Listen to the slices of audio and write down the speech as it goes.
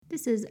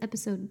This is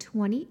episode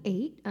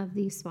 28 of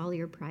the Swallow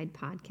Your Pride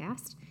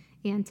podcast,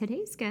 and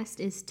today's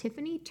guest is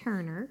Tiffany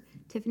Turner.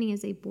 Tiffany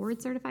is a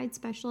board-certified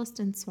specialist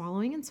in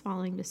swallowing and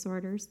swallowing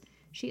disorders.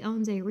 She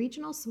owns a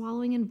regional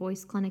swallowing and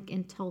voice clinic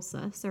in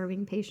Tulsa,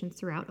 serving patients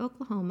throughout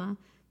Oklahoma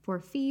for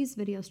FEES,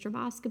 video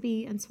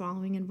stroboscopy, and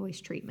swallowing and voice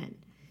treatment.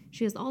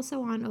 She is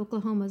also on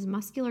Oklahoma's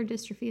Muscular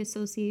Dystrophy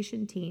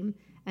Association team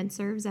and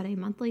serves at a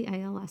monthly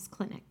ALS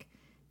clinic.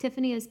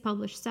 Tiffany has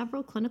published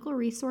several clinical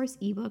resource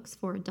ebooks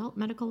for adult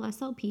medical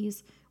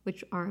SLPs,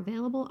 which are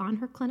available on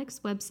her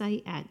clinic's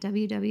website at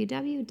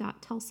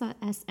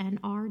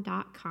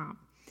www.tulsasnr.com.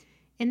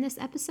 In this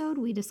episode,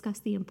 we discuss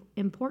the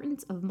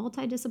importance of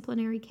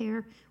multidisciplinary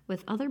care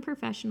with other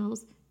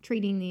professionals,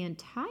 treating the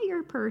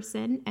entire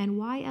person, and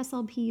why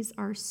SLPs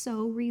are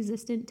so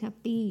resistant to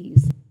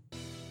FEES.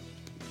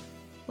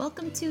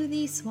 Welcome to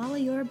the Swallow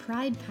Your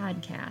Pride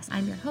podcast.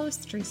 I'm your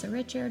host, Teresa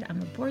Richard. I'm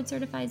a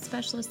board-certified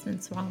specialist in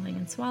swallowing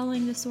and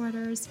swallowing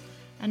disorders,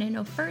 and I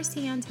know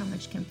firsthand how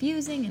much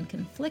confusing and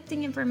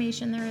conflicting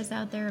information there is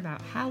out there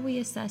about how we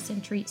assess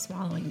and treat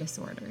swallowing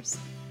disorders.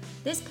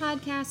 This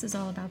podcast is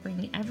all about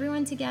bringing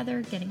everyone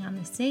together, getting on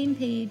the same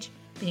page,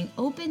 being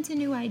open to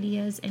new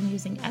ideas, and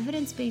using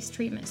evidence-based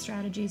treatment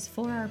strategies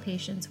for our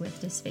patients with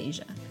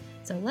dysphagia.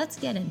 So let's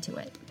get into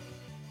it.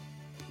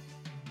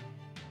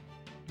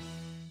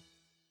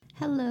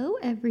 Hello,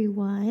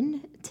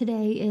 everyone.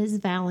 Today is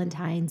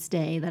Valentine's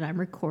Day that I'm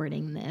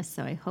recording this,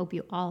 so I hope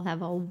you all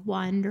have a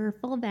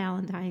wonderful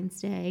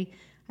Valentine's Day.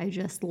 I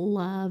just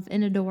love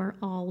and adore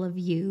all of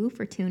you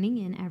for tuning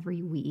in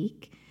every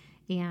week,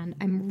 and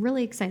I'm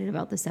really excited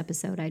about this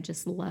episode. I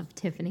just love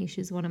Tiffany.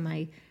 She's one of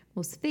my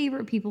most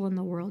favorite people in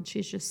the world.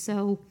 She's just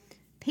so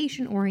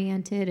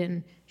patient-oriented,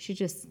 and she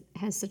just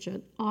has such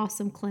an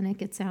awesome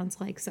clinic, it sounds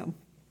like. So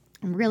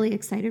I'm really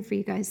excited for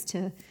you guys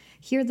to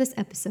hear this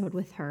episode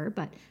with her,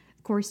 but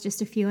of course,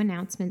 just a few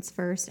announcements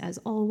first. As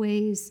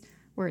always,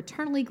 we're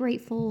eternally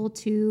grateful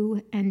to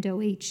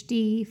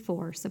EndoHD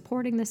for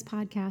supporting this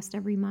podcast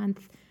every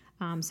month.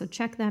 So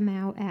check them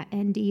out at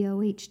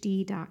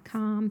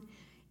ndohd.com.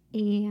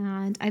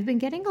 And I've been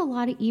getting a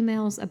lot of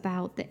emails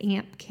about the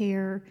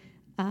AmpCare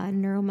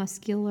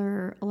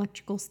neuromuscular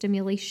electrical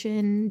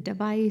stimulation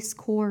device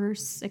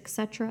course,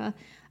 etc.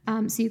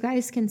 So you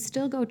guys can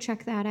still go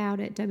check that out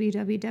at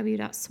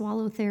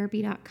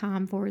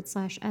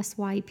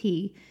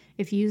www.swallowtherapy.com/SYP.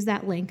 If you use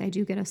that link, I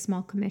do get a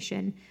small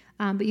commission.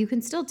 But you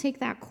can still take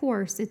that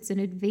course. It's an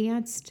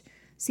advanced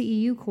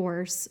CEU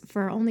course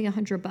for only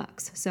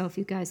 $100. So if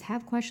you guys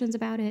have questions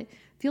about it,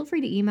 feel free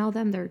to email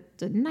them. They're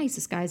the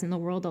nicest guys in the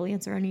world. They'll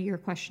answer any of your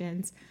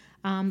questions.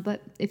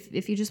 But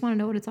if you just want to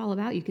know what it's all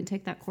about, you can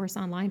take that course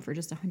online for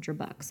just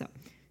 $100. So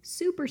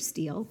super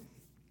steal.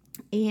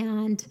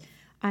 And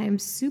I'm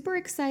super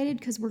excited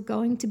because we're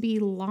going to be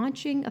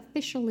launching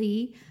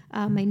officially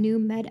my new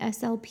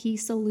MedSLP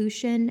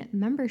Solution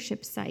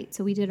membership site.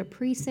 So we did a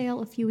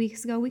pre-sale a few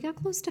weeks ago. We got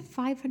close to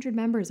 500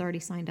 members already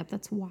signed up.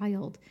 That's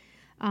wild.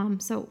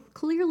 So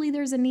clearly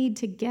there's a need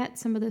to get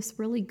some of this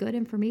really good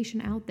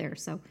information out there.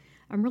 So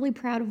I'm really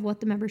proud of what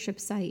the membership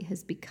site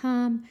has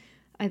become.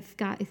 I've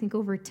got, I think,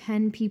 over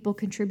 10 people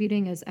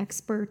contributing as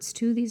experts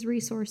to these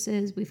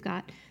resources. We've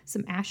got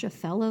some ASHA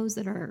fellows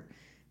that are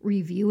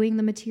reviewing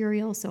the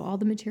material. So all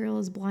the material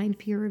is blind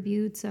peer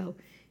reviewed. So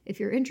if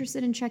you're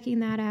interested in checking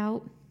that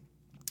out,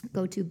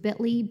 go to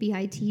bit.ly/med,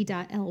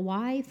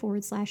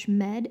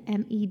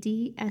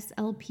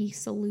 MED-SLP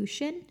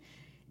solution,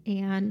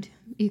 and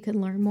you can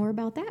learn more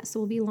about that. So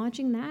we'll be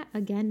launching that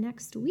again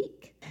next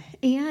week.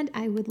 And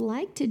I would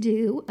like to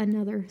do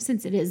another,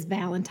 since it is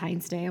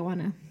Valentine's Day, I want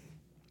to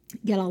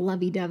get all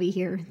lovey-dovey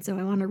here. So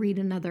I want to read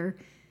another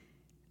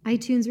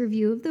iTunes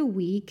review of the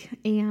week,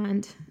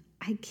 and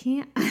I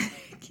can't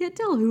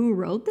tell who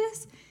wrote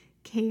this.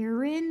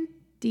 Karen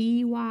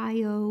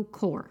DYO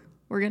Core.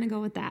 We're going to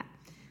go with that.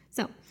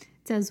 So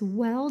it says,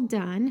 well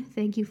done.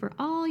 Thank you for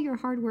all your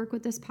hard work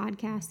with this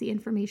podcast. The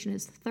information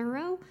is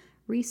thorough,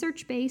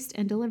 research-based,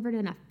 and delivered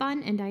in a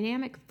fun and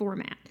dynamic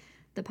format.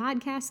 The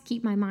podcasts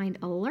keep my mind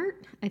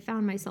alert. I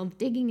found myself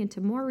digging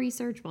into more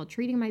research while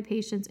treating my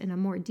patients in a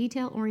more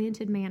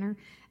detail-oriented manner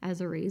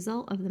as a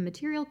result of the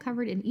material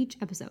covered in each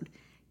episode.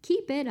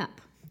 Keep it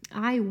up.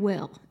 I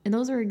will. And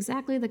those are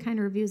exactly the kind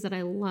of reviews that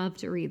I love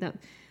to read. That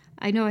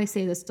I know I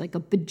say this like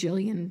a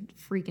bajillion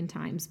freaking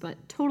times, but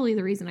totally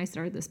the reason I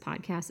started this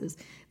podcast is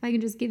if I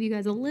can just give you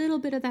guys a little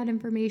bit of that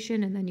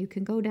information, and then you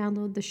can go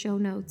download the show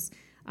notes.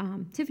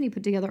 Tiffany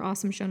put together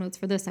awesome show notes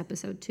for this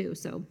episode too.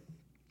 So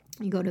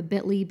you go to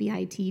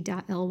bit.ly/SYP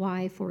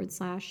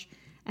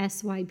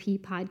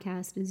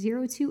podcast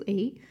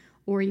 028,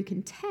 or you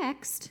can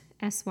text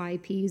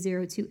SYP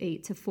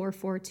 028 to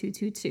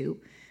 44222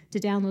 to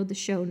download the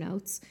show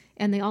notes.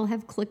 And they all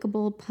have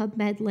clickable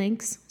PubMed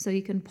links, so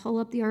you can pull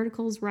up the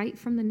articles right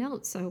from the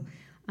notes. So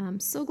I'm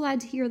so glad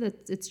to hear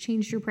that it's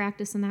changed your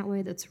practice in that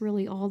way. That's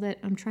really all that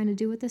I'm trying to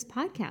do with this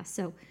podcast.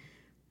 So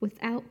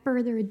without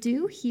further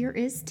ado, here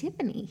is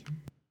Tiffany.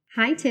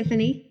 Hi,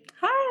 Tiffany.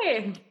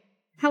 Hi.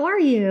 How are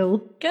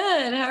you?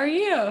 Good. How are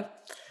you?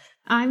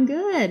 I'm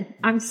good.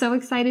 I'm so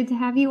excited to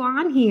have you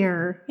on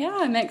here. Yeah,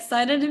 I'm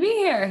excited to be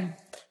here.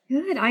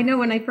 Good. I know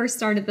when I first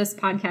started this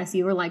podcast,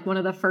 you were like one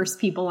of the first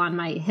people on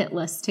my hit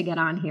list to get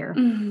on here.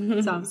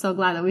 So I'm so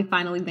glad that we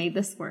finally made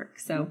this work.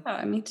 So,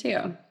 me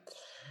too.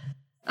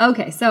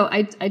 Okay, so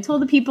I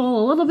told the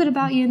people a little bit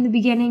about you in the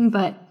beginning,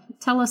 but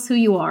tell us who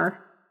you are.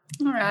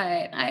 All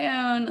right. I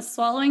own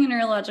Swallowing and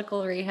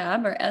Neurological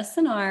Rehab, or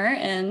S&R,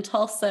 in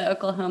Tulsa,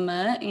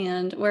 Oklahoma,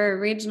 and we're a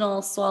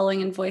regional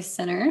swallowing and voice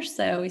center.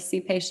 So we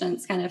see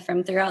patients kind of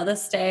from throughout the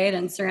state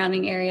and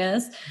surrounding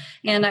areas.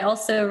 And I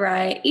also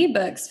write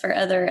ebooks for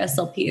other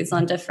SLPs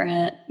on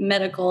different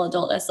medical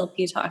adult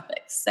SLP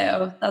topics.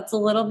 So that's a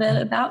little bit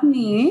about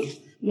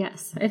me.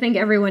 Yes, I think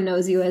everyone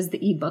knows you as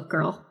the ebook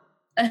girl.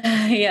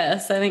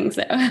 Yes, I think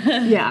so.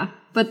 Yeah,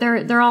 but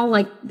they're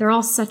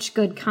all such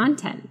good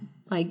content.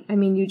 Like, I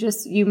mean,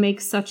 you make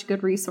such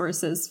good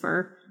resources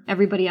for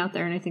everybody out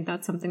there. And I think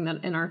that's something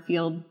that in our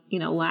field,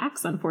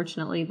 lacks,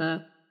 unfortunately.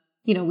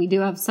 We do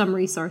have some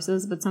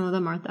resources, but some of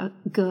them aren't that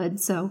good.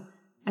 So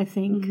I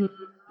think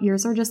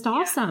yours are just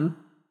awesome.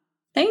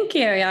 Thank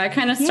you. Yeah, I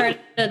kind of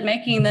started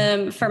making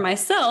them for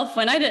myself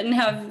when I didn't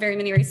have very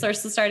many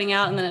resources starting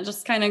out. And then it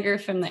just kind of grew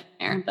from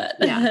there. But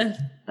yeah,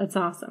 that's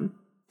awesome.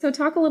 So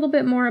talk a little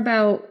bit more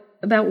about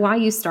why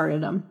you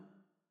started them.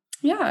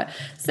 Yeah.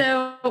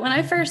 So when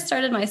I first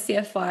started my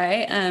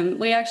CFY,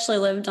 we actually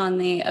lived on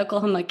the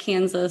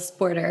Oklahoma-Kansas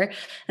border.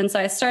 And so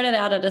I started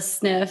out at a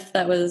SNF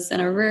that was in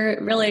a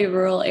really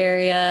rural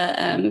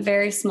area,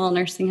 very small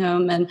nursing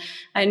home. And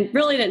I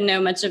really didn't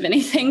know much of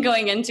anything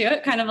going into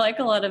it, kind of like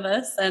a lot of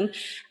us. And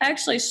I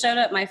actually showed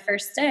up my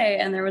first day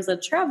and there was a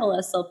travel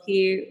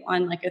SLP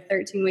on like a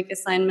 13-week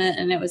assignment.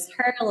 And it was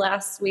her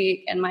last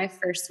week and my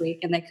first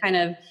week. And they kind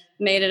of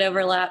made it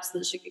overlap so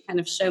that she could kind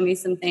of show me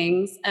some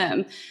things.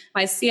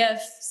 My CF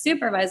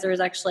supervisor was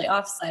actually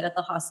offsite at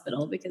the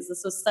hospital because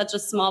this was such a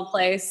small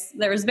place.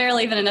 There was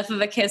barely even enough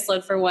of a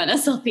caseload for one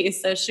SLP,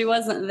 so she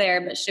wasn't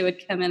there, but she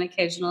would come in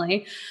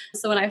occasionally.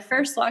 So when I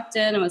first walked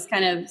in and was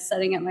kind of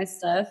setting up my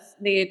stuff,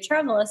 the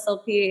travel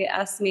SLP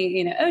asked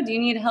me, do you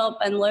need help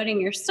unloading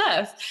your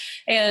stuff?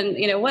 And,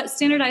 what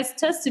standardized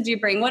tests did you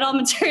bring? What all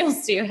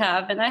materials do you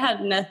have? And I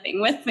had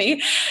nothing with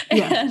me.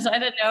 And I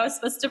didn't know I was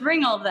supposed to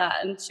bring all of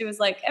that. And she was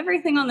like,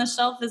 everything on the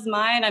shelf is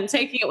mine. I'm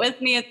taking it with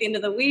me at the end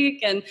of the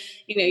week. And,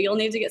 you'll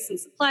need to get some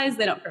supplies.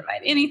 They don't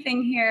provide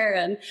anything here.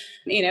 And,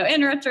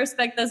 in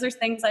retrospect, those are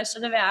things I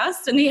should have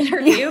asked in the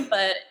interview,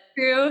 but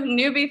true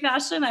newbie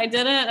fashion, I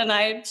didn't. And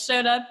I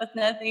showed up with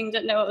nothing,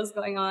 didn't know what was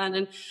going on.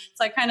 And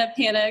so I kind of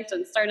panicked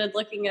and started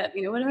looking at,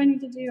 what do I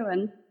need to do?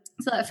 And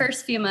so that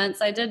first few months,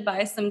 I did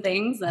buy some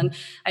things and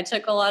I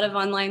took a lot of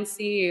online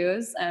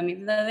CUs,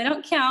 even though they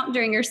don't count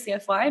during your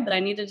CFY, but I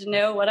needed to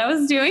know what I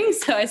was doing.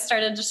 So I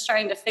started just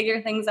trying to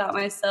figure things out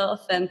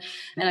myself. And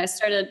I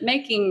started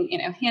making,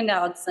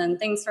 handouts and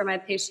things for my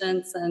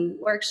patients and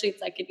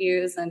worksheets I could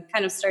use and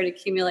kind of started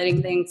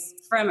accumulating things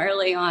from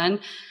early on.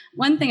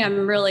 One thing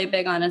I'm really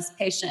big on is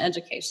patient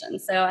education.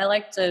 So I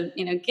like to,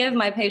 give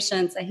my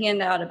patients a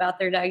handout about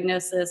their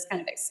diagnosis, kind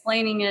of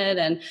explaining it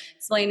and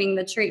explaining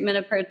the treatment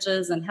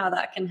approaches and how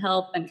that can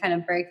help and kind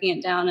of breaking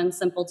it down in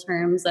simple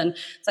terms. And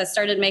so I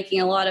started making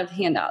a lot of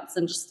handouts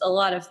and just a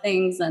lot of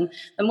things. And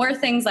the more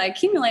things I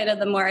accumulated,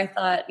 the more I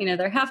thought,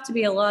 there have to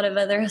be a lot of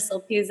other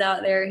SLPs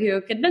out there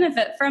who could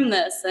benefit from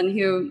this and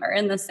who are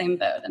in the same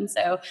boat. And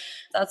so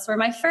that's where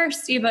my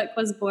first ebook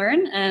was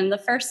born. And the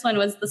first one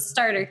was the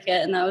starter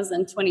kit, and that was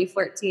in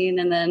 2014.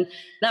 And then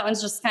that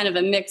one's just kind of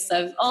a mix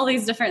of all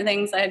these different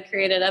things I had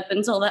created up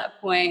until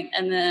that point.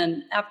 And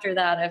then after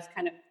that, I've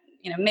kind of,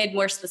 made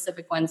more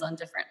specific ones on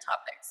different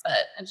topics, but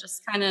it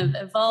just kind of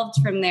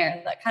evolved from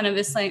there. That kind of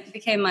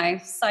became my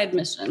side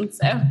mission.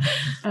 So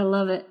I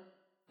love it.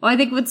 Well, I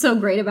think what's so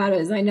great about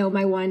it is I know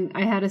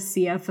I had a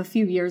CF a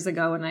few years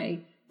ago and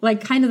I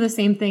like kind of the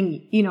same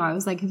thing. I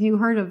was like, have you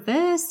heard of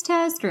this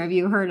test or have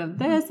you heard of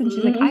this? And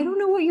she's like, I don't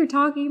know what you're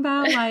talking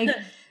about. Like,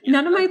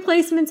 none of my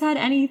placements had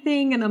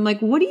anything. And I'm like,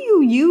 what do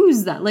you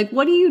use that? Like,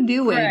 what are you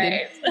doing?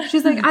 Right.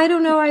 She's like, I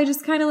don't know. I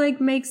just kind of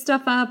like make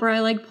stuff up or I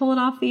like pull it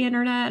off the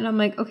internet. And I'm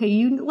like, okay,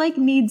 you like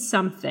need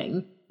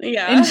something.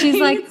 Yeah. And she's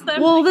like,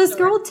 well, this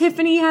girl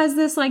Tiffany has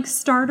this like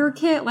starter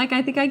kit. Like,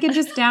 I think I could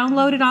just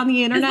download it on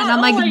the internet. And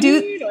I'm like,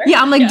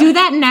 do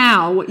that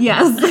now.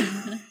 Yes.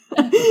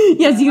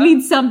 Yes. You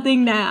need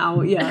something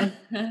now. Yeah.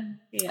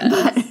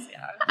 Yes.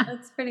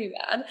 That's pretty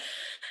bad.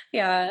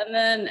 Yeah.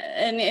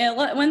 And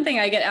one thing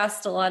I get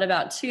asked a lot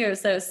about too.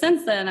 So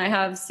since then I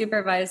have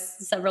supervised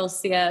several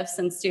CFs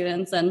and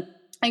students, and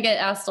I get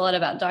asked a lot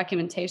about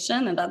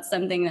documentation, and that's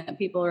something that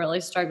people really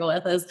struggle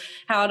with is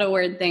how to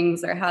word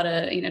things or how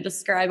to,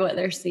 describe what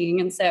they're seeing.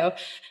 And so,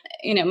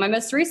 my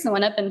most recent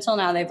one up until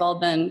now, they've all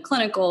been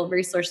clinical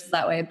resources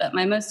that way, but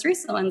my most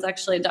recent one's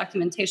actually a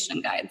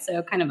documentation guide.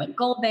 So kind of a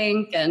goal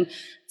bank and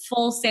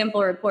full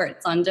sample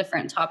reports on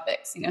different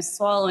topics,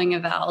 swallowing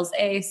evals,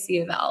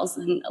 AAC evals,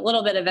 and a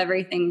little bit of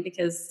everything,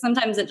 because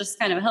sometimes it just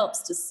kind of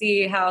helps to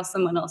see how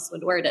someone else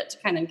would word it to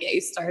kind of get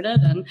you started.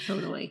 And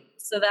totally.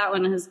 So that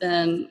one has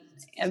been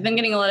I've been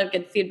getting a lot of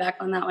good feedback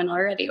on that one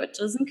already, which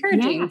is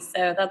encouraging. Yeah.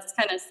 So that's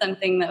kind of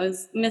something that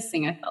was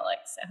missing, I felt like.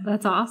 So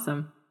That's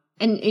awesome.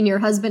 And your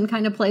husband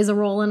kind of plays a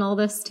role in all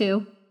this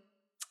too?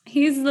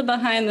 He's the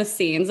behind the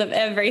scenes of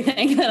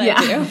everything that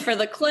I do for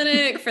the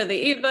clinic, for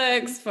the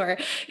ebooks,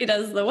 he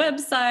does the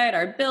website,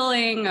 our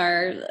billing,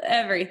 our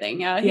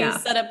everything. Yeah. He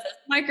set up this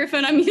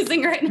microphone I'm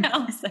using right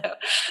now. So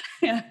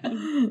yeah.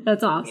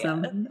 That's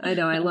awesome. Yeah. I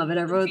know. I love it.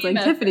 Everyone's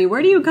like, Tiffany,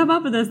 where do you come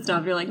up with this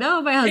stuff? You're like,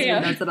 no, my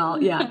husband does it all.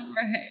 Yeah.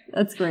 Right.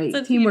 That's great.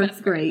 Teamwork's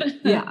great.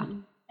 Yeah.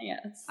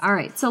 Yes. All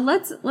right. So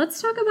let's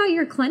talk about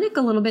your clinic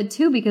a little bit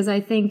too, because I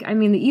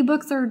mean, the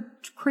ebooks are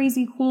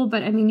crazy cool,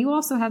 but I mean, you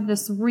also have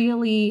this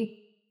really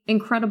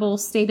incredible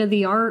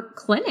state-of-the-art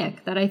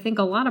clinic that I think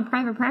a lot of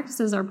private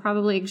practices are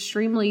probably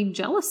extremely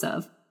jealous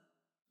of.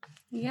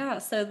 Yeah.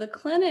 So the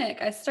clinic,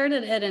 I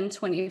started it in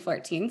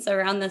 2014. So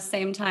around the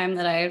same time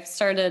that I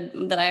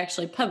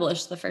actually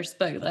published the first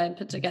book that I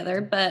put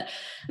together. But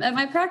at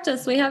my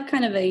practice, we have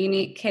kind of a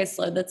unique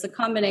caseload that's a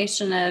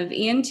combination of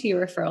ENT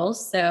referrals.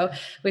 So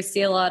we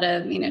see a lot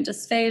of,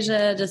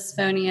 dysphagia,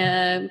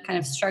 dysphonia, kind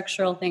of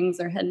structural things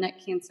or head and neck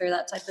cancer,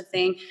 that type of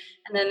thing.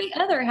 And then the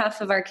other half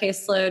of our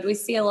caseload, we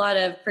see a lot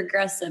of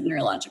progressive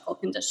neurological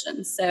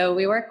conditions. So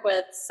we work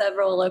with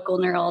several local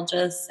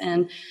neurologists.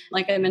 And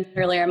like I mentioned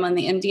earlier, I'm on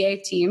the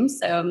MDA team,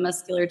 so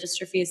Muscular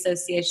Dystrophy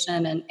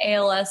Association, and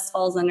ALS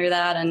falls under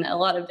that, and a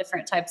lot of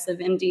different types of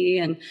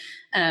MD. And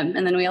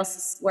then we also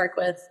work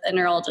with a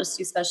neurologist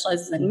who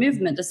specializes in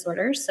movement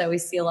disorders. So we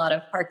see a lot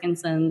of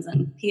Parkinson's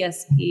and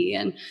PSP.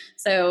 And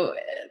so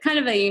kind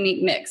of a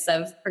unique mix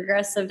of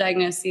progressive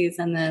diagnoses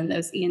and then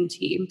those ENT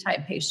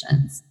type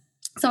patients.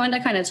 So I wanted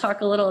to kind of talk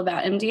a little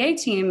about MDA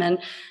team and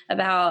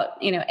about,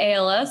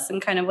 ALS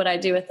and kind of what I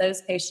do with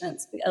those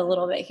patients a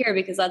little bit here,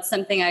 because that's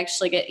something I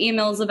actually get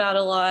emails about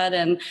a lot.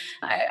 And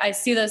I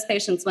see those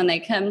patients when they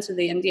come to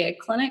the MDA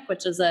clinic,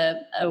 which is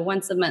a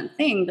once a month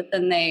thing, but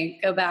then they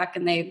go back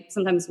and they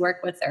sometimes work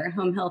with their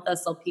home health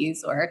SLPs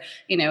or,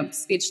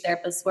 speech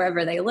therapists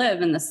wherever they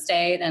live in the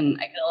state. And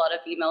I get a lot of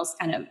emails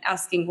kind of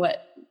asking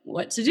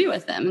what to do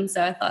with them. And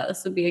so I thought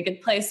this would be a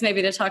good place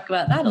maybe to talk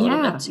about that a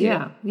little bit too.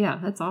 Yeah.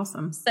 That's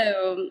awesome.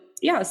 So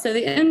the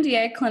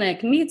MDA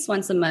clinic meets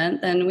once a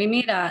month, and we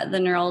meet at the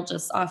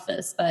neurologist's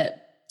office,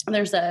 but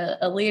there's a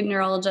lead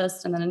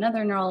neurologist and then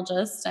another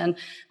neurologist and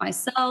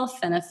myself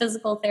and a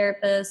physical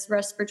therapist,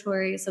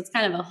 respiratory. So it's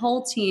kind of a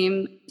whole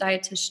team,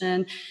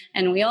 dietitian,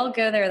 and we all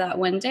go there that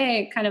one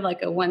day, kind of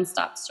like a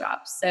one-stop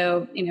shop.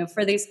 So,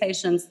 for these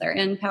patients, they're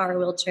in power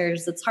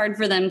wheelchairs. It's hard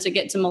for them to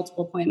get to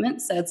multiple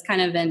appointments. So it's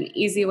kind of an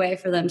easy way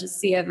for them to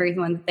see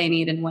everyone that they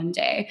need in one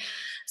day.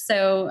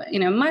 So,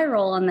 my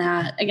role on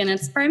that, again,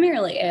 it's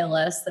primarily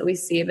ALS that we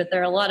see, but there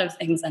are a lot of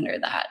things under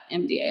that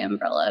MDA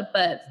umbrella.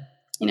 But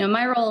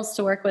my role is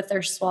to work with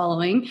their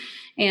swallowing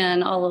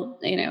and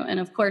and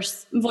of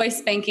course,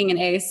 voice banking and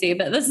AAC,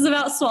 but this is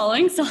about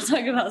swallowing. So I'll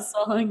talk about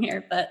swallowing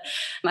here, but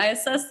I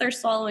assess their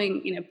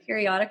swallowing,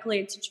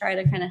 periodically to try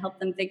to kind of help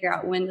them figure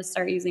out when to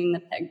start using the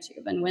PEG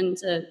tube and when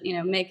to,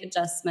 make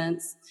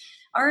adjustments.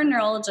 Our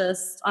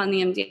neurologist on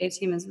the MDA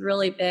team is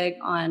really big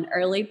on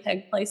early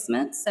PEG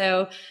placement.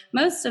 So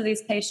most of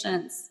these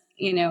patients,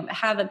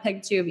 have a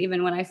PEG tube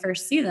even when I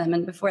first see them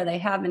and before they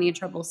have any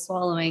trouble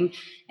swallowing.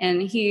 And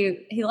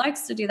he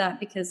likes to do that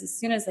because as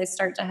soon as they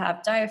start to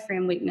have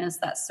diaphragm weakness,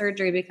 that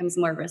surgery becomes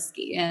more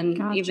risky, and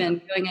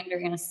even going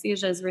under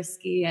anesthesia is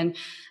risky. And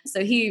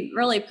so he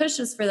really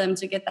pushes for them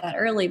to get that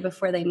early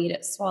before they need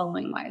it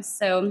swallowing wise.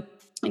 So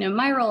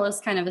my role is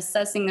kind of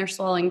assessing their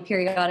swallowing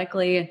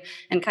periodically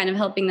and kind of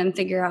helping them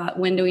figure out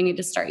when do we need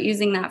to start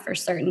using that for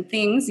certain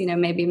things.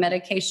 Maybe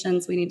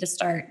medications we need to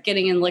start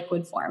getting in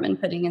liquid form and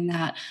putting in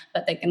that,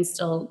 but they can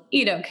still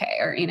eat okay.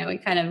 Or, we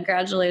kind of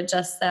gradually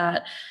adjust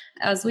that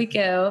as we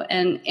go.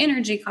 And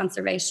energy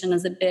conservation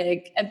is a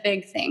big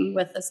thing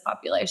with this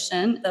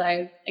population that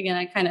I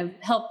kind of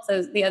help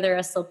the other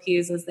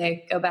SLPs as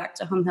they go back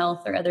to home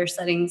health or other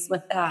settings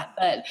with that.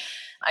 But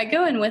I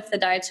go in with the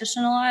dietitian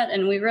a lot,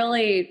 and we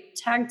really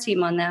tag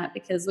team on that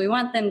because we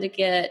want them to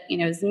get,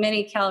 as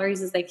many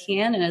calories as they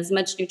can and as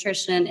much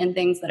nutrition and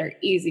things that are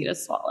easy to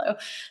swallow.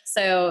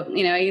 So,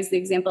 I use the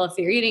example, if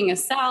you're eating a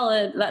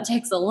salad, that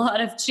takes a lot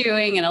of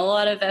chewing and a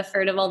lot of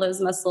effort of all those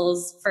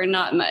muscles for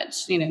not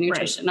much,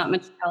 nutrition, not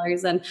much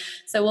calories. And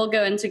so we'll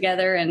go in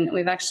together, and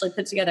we've actually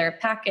put together a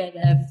packet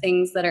of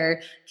things that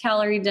are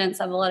calorie dense,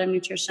 have a lot of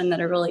nutrition, that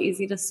are really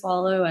easy to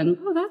swallow. And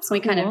we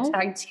kind of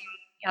tag team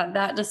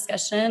that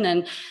discussion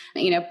and,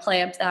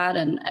 play up that.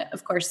 And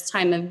of course,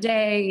 time of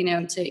day,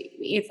 to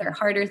eat their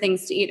harder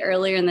things to eat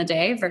earlier in the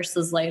day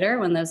versus later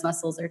when those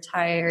muscles are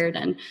tired.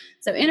 And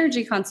so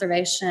energy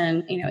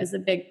conservation, is a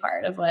big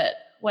part of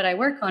what I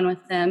work on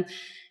with them.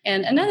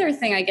 And another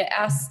thing I get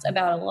asked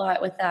about a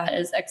lot with that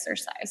is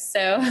exercise.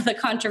 So the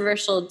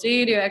controversial, do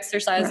you do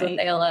exercise with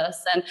ALS?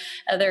 And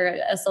other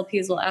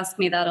SLPs will ask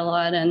me that a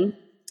lot. And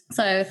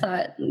So I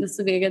thought this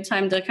would be a good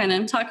time to kind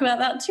of talk about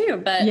that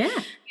too. But,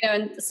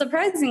 and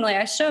surprisingly,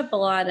 I show up a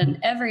lot, and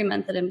every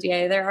month at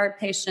MDA, there are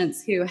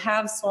patients who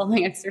have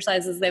swallowing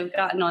exercises they've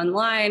gotten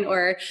online,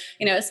 or,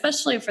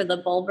 especially for the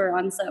bulbar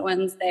onset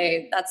ones,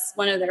 that's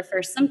one of their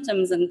first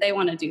symptoms and they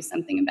want to do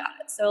something about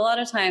it. So a lot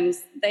of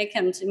times they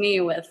come to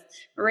me with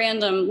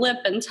random lip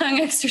and tongue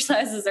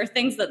exercises or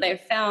things that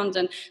they've found,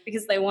 and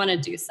because they want to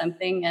do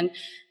something. And,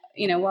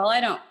 while I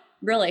don't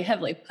really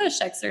heavily push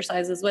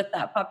exercises with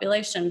that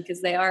population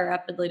because they are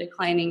rapidly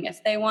declining,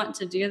 if they want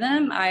to do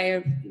them,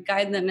 I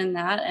guide them in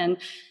that. And,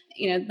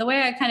 the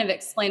way I kind of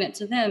explain it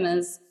to them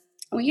is,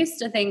 we used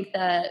to think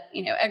that,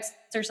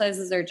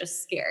 exercises are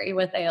just scary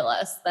with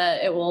ALS,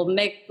 that it will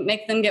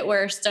make them get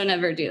worse. Don't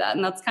ever do that.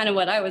 And that's kind of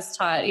what I was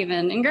taught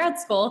even in grad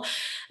school.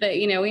 But,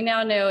 we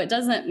now know it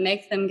doesn't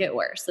make them get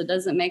worse. It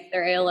doesn't make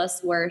their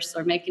ALS worse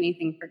or make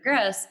anything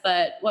progress.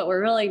 But what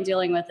we're really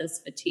dealing with is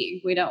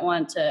fatigue. We don't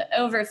want to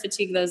over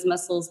fatigue those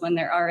muscles when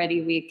they're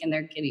already weak and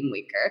they're getting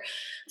weaker.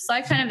 So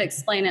I kind of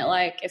explain it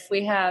like, if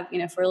we have,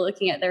 if we're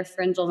looking at their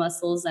pharyngeal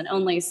muscles and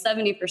only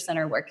 70%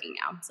 are working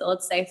now. So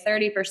let's say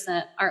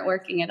 30% aren't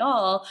working at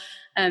all.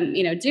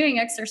 Doing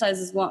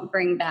exercises won't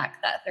bring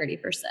back that 30%.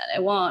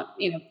 It won't,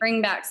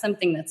 bring back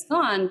something that's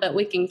gone, but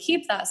we can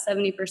keep that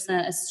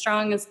 70% as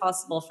strong as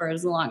possible for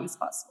as long as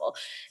possible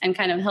and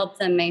kind of help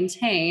them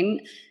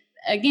maintain,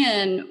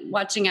 again,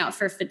 watching out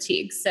for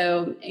fatigue.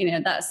 So,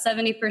 that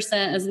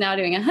 70% is now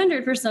doing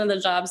 100% of the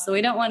job. So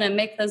we don't want to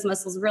make those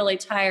muscles really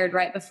tired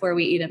right before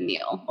we eat a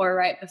meal or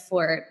right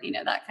before,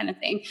 that kind of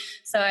thing.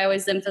 So I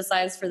always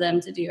emphasize for them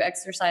to do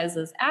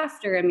exercises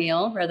after a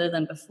meal rather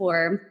than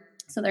before,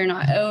 so they're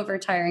not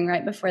overtiring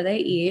right before they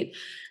eat.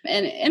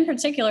 And in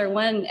particular,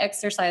 one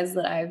exercise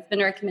that I've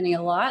been recommending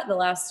a lot the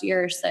last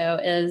year or so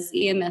is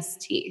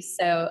EMST.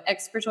 So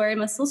expiratory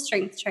muscle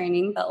strength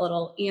training, that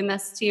little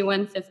EMST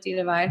 150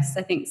 device.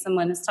 I think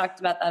someone has talked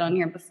about that on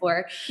here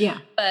before. Yeah.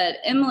 But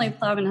Emily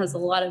Plowman has a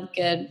lot of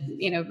good,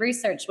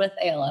 research with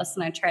ALS,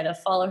 and I try to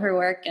follow her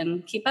work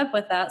and keep up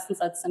with that since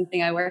that's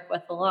something I work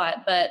with a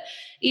lot. But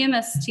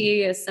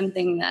EMST is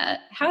something that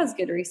has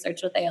good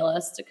research with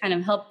ALS to kind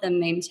of help them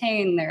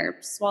maintain their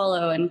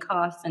swallow and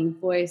cough and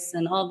voice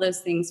and all those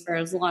things for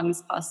as long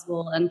as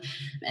possible. And,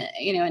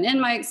 and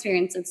in my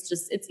experience,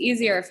 it's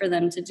easier for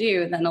them to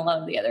do than a lot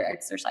of the other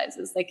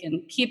exercises. They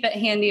can keep it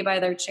handy by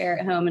their chair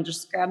at home and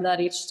just grab that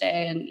each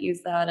day and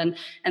use that.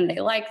 And they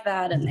like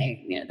that, and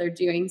they're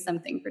doing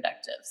something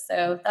productive.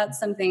 So that's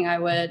something I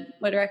would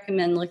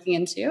recommend looking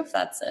into if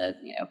that's a,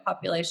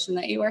 population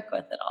that you work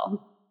with at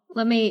all.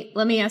 Let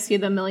me ask you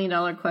the $1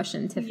 million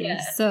question, Tiffany.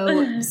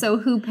 Yeah. So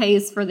who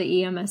pays for the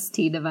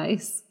EMST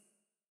device?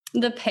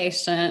 The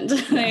patient.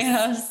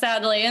 Yes.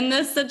 Sadly, in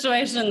this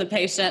situation, the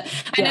patient.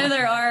 I know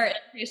there are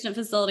inpatient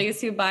facilities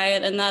who buy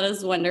it, and that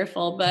is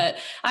wonderful, but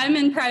I'm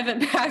in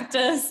private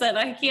practice and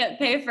I can't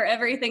pay for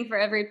everything for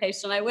every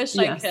patient. I wish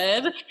I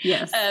could.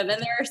 Yes. And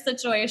there are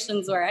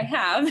situations where I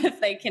have if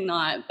they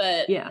cannot,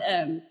 but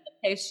the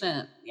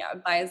patient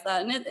buys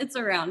that, and it's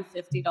around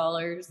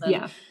 $50.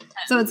 And,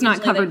 so it's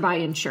not covered by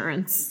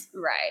insurance.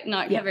 Right.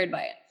 Not covered by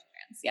insurance.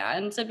 Yeah.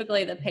 And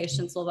typically the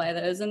patients will buy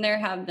those, and there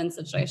have been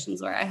situations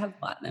where I have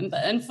bought them,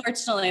 but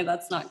unfortunately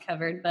that's not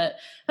covered, but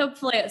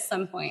hopefully at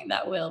some point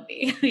that will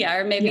be.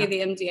 Or maybe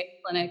the MDA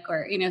clinic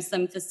or,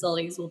 some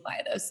facilities will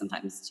buy those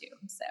sometimes too.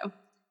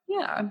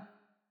 So,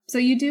 So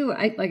you do,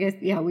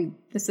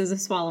 this is a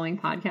swallowing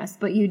podcast,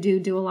 but you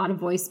do a lot of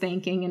voice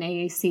banking and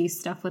AAC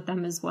stuff with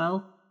them as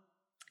well.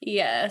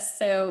 Yes.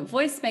 So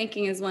voice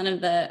banking is one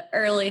of the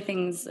early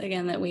things,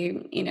 again, that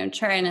we,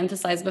 try and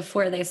emphasize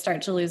before they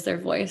start to lose their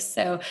voice.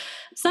 So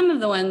some of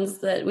the ones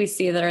that we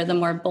see that are the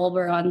more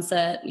bulbar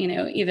onset,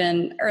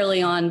 even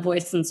early on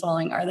voice and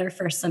swallowing are their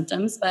first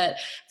symptoms. But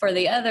for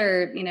the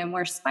other,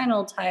 more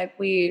spinal type,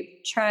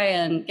 we try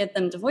and get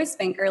them to voice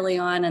bank early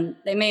on, and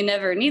they may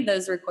never need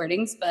those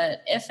recordings,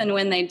 but if and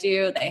when they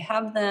do, they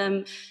have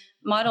them.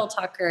 Model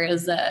Talker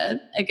is a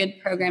good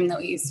program that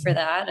we use for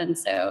that. And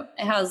so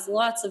it has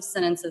lots of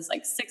sentences,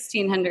 like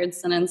 1,600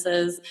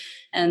 sentences,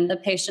 and the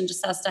patient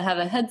just has to have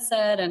a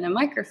headset and a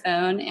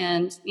microphone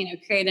and,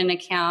 create an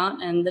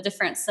account, and the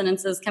different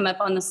sentences come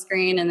up on the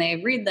screen and they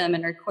read them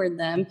and record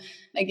them.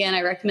 Again,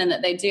 I recommend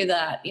that they do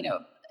that,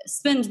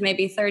 spend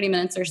maybe 30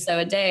 minutes or so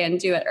a day and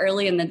do it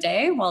early in the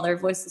day while their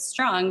voice is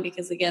strong,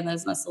 because again,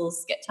 those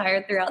muscles get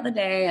tired throughout the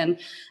day, and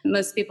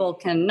most people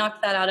can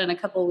knock that out in a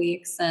couple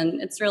weeks. And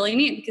it's really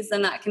neat because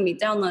then that can be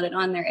downloaded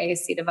on their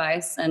AAC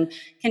device and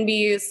can be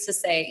used to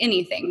say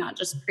anything, not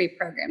just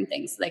pre-programmed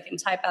things. So they can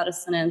type out a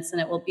sentence and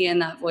it will be in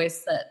that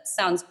voice that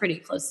sounds pretty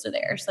close to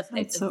theirs if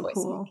they did voice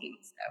banking.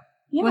 So.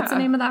 Yeah. What's the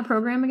name of that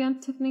program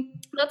again, Tiffany?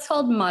 That's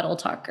called Model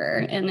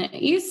Talker. And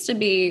it used to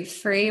be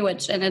free,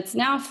 and it's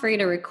now free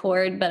to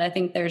record, but I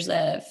think there's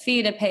a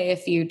fee to pay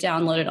if you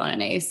download it on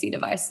an AAC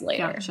device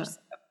later. Gotcha. So,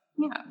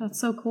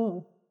 That's so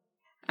cool.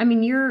 I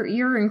mean,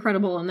 you're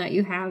incredible in that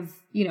you have,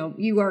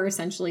 you are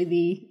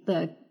essentially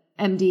the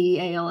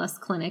MD ALS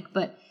clinic,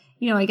 but,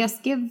 I guess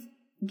give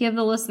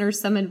the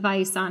listeners some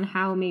advice on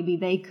how maybe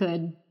they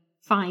could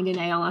find an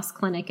ALS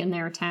clinic in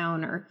their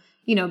town, or,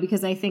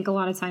 because I think a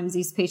lot of times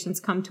these patients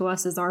come to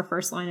us as our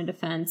first line of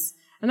defense.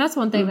 And that's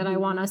one thing that I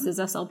want us as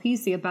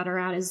SLPs to get better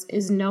at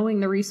is knowing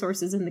the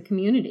resources in the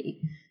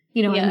community.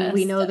 I mean,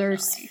 we know definitely.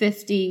 There's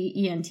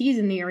 50 ENTs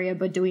in the area,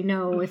 but do we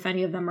know if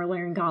any of them are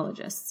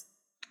laryngologists?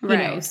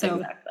 Right. So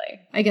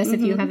exactly. I guess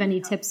if you have any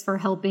tips for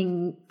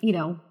helping,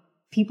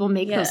 people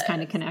make those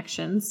kind of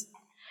connections.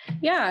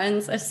 Yeah.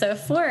 And so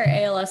for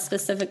ALS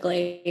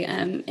specifically,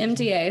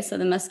 MDA, so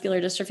the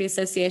Muscular Dystrophy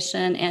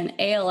Association, and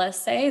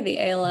ALSA, the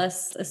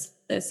ALS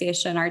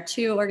Association, are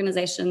two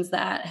organizations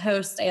that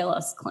host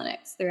ALS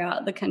clinics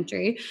throughout the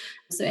country.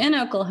 So in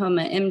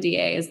Oklahoma,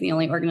 MDA is the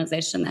only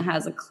organization that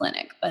has a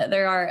clinic, but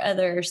there are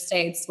other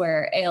states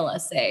where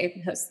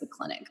ALSA hosts the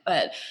clinic,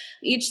 but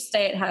each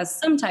state has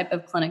some type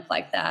of clinic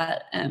like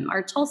that.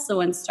 Our Tulsa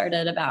one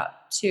started about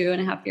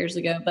 2.5 years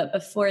ago, but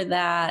before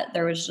that,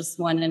 there was just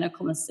one in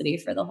Oklahoma City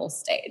for the whole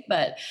state.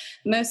 But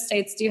most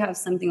states do have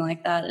something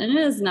like that. And it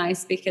is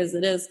nice because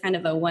it is kind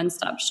of a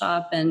one-stop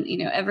shop, and,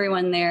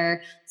 everyone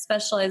there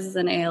specializes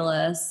in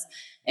ALS.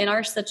 In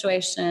our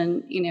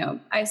situation,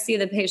 I see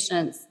the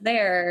patients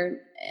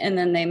there, and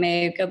then they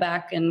may go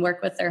back and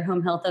work with their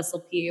home health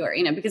SLP, or,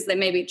 because they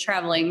may be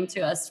traveling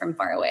to us from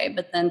far away,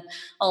 but then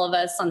all of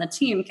us on the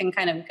team can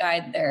kind of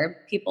guide their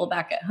people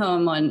back at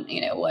home on,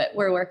 what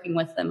we're working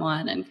with them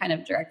on, and kind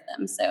of direct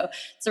them. So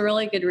it's a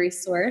really good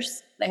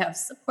resource. They have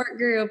support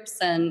groups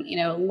and,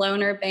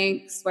 loaner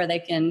banks where they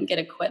can get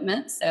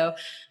equipment. So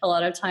a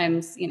lot of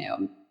times,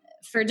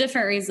 for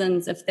different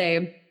reasons, if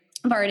they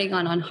have already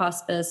gone on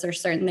hospice or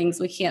certain things,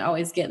 we can't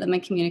always get them a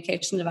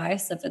communication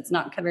device if it's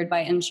not covered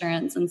by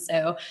insurance. And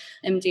so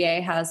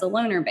MDA has a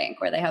loaner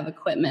bank where they have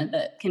equipment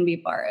that can be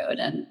borrowed,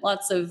 and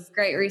lots of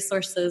great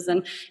resources.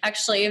 And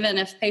actually, even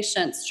if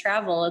patients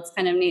travel, it's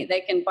kind of neat.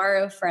 They can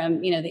borrow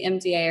from, the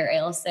MDA or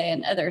ALSA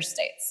in other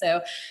states. So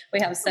we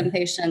have some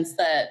patients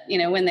that,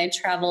 when they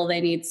travel,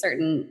 they need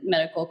certain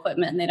medical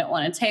equipment and they don't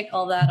want to take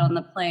all that on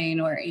the plane,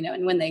 or,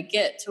 and when they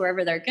get to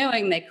wherever they're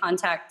going, they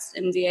contact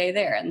MDA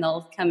there and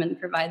they'll come and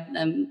provide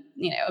them,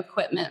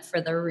 equipment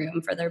for their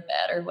room, for their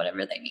bed, or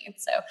whatever they need.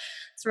 So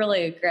it's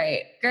really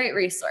a great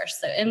resource.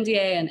 So MDA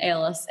and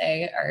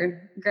ALSA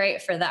are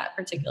great for that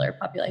particular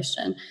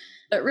population.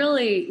 But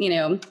really,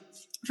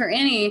 for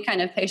any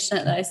kind of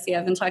patient that I see,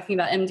 I've been talking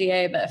about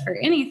MDA, but for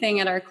anything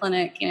at our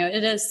clinic,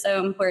 it is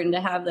so important to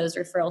have those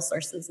referral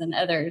sources in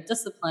other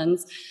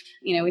disciplines.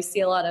 We see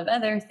a lot of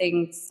other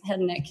things, head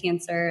and neck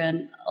cancer,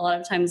 and a lot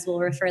of times we'll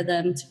refer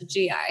them to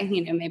GI.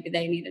 Maybe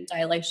they need a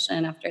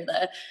dilation after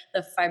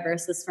the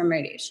fibrosis from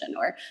radiation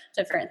or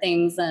different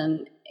things.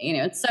 And,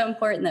 it's so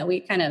important that we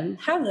kind of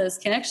have those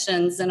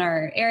connections in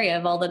our area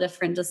of all the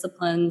different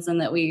disciplines, and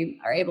that we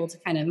are able to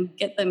kind of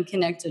get them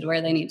connected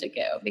where they need to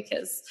go,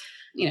 because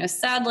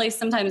sadly,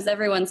 sometimes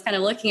everyone's kind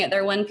of looking at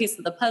their one piece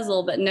of the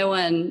puzzle, but no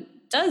one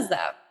does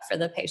that for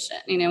the patient.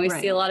 We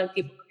see a lot of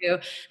people who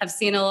have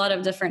seen a lot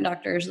of different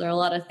doctors or a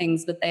lot of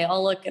things, but they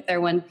all look at their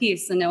one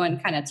piece and no one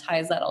kind of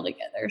ties that all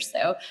together.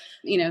 So,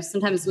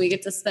 sometimes we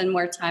get to spend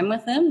more time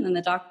with them than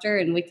the doctor,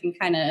 and we can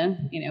kind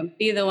of,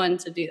 be the one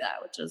to do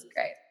that, which is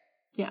great.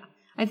 Yeah.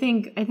 I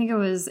think it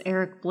was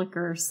Eric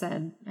Blicker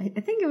said, I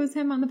think it was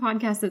him on the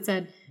podcast that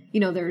said,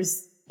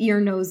 there's ear,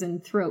 nose,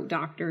 and throat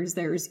doctors.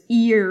 There's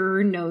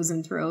ear, nose,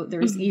 and throat.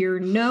 There's ear,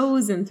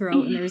 nose, and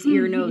throat, and there's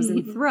ear, nose,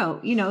 and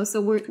throat.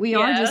 So we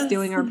are just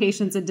doing our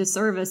patients a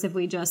disservice if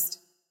we just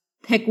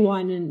pick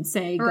one and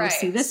say, go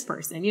see this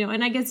person.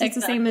 And I guess it's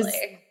the same as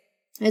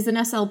an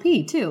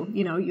SLP too.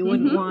 You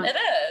wouldn't want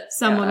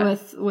someone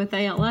with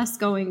ALS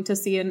going to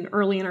see an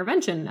early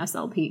intervention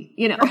SLP.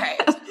 Right.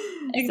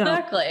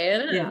 Exactly.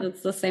 It is. Yeah.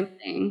 It's the same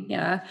thing.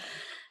 Yeah.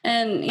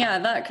 And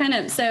that kind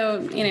of, so,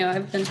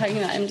 I've been talking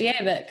about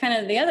MDA, but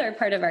kind of the other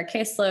part of our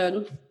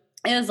caseload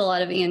is a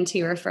lot of ENT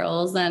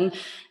referrals. And,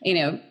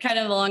 kind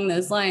of along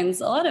those lines,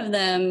 a lot of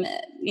them,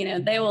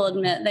 they will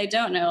admit they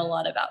don't know a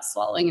lot about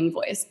swallowing and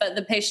voice, but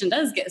the patient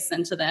does get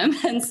sent to them.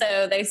 And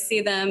so they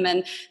see them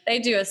and they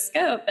do a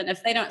scope. And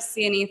if they don't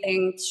see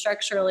anything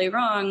structurally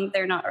wrong,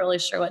 they're not really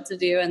sure what to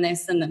do, and they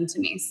send them to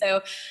me.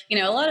 So,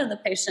 a lot of the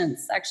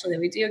patients actually that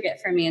we do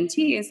get from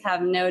ENTs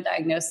have no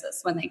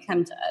diagnosis when they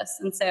come to us.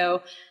 And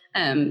so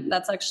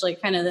that's actually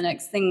kind of the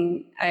next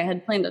thing I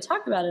had planned to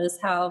talk about, is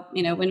how,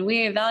 when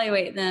we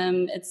evaluate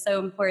them, it's so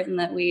important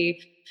that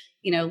we,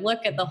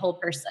 look at the whole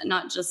person,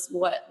 not just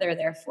what they're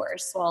there for,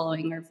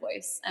 swallowing or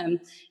voice.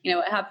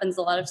 What happens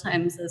a lot of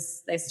times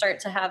is they start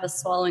to have a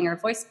swallowing or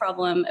voice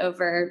problem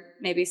over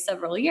maybe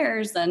several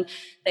years, and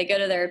they go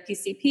to their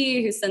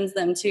PCP, who sends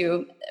them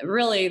to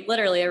really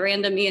literally a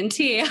random ENT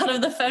out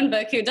of the phone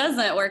book who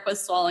doesn't work with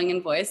swallowing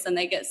and voice, and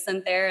they get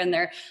sent there and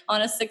they're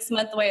on a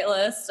 6-month wait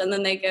list, and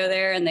then they go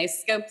there and they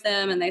scope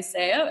them and they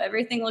say, oh,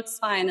 everything looks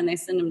fine, and they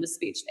send them to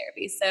speech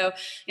therapy. So,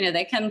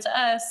 they come to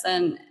us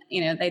and,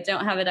 they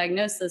don't have a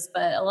diagnosis,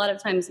 but a lot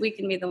of times we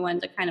can be the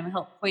one to kind of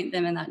help point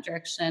them in that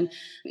direction.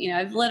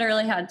 I've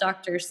literally had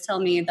doctors tell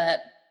me that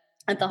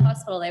at the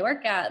hospital they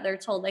work at, they're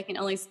told they can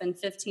only spend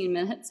 15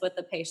 minutes with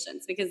the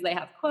patients because they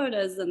have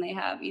quotas and they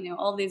have,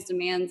 all these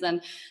demands.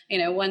 And,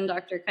 one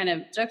doctor kind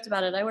of joked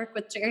about it. I work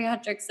with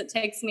geriatrics. It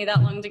takes me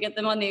that long to get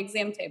them on the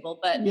exam table.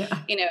 But,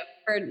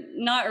 for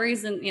not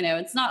reason,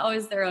 it's not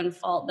always their own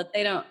fault, but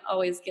they don't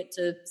always get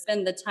to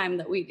spend the time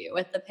that we do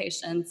with the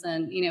patients.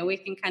 And, we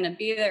can kind of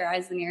be their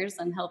eyes and ears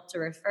and help to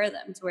refer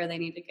them to where they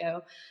need to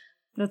go.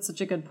 That's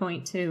such a good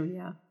point too.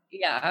 Yeah.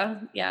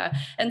 Yeah.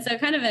 And so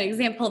kind of an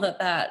example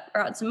that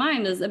brought to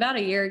mind is about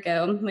a year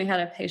ago, we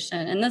had a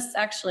patient, and this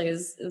actually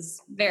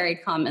is very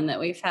common that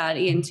we've had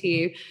ENT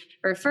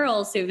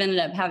referrals who've ended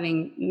up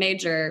having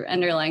major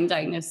underlying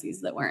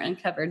diagnoses that weren't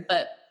uncovered.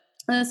 But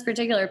this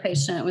particular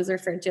patient was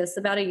referred to us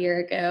about a year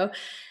ago,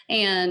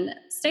 and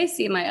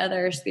Stacy, my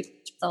other speech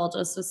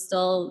pathologist, was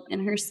still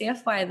in her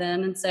CFY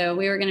then. And so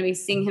we were going to be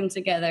seeing him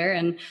together,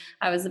 and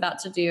I was about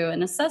to do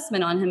an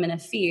assessment on him in a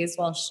FEES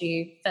while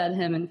she fed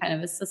him and kind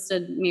of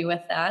assisted me with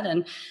that.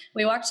 And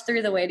we walked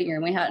through the waiting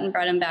room. We hadn't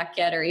brought him back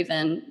yet or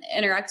even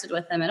interacted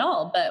with him at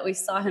all, but we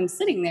saw him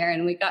sitting there,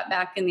 and we got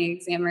back in the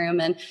exam room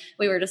and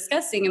we were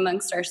discussing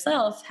amongst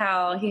ourselves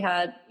how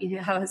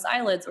how his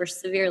eyelids were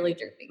severely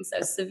drooping.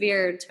 So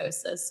severe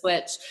ptosis,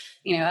 which,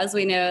 as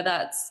we know,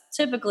 that's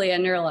typically a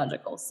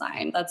neurological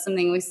sign. That's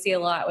something we see a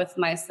lot with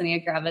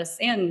myasthenia gravis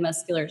and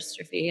muscular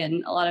dystrophy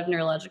and a lot of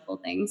neurological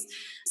things.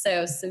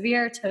 So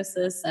severe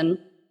ptosis, and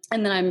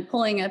then I'm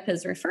pulling up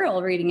his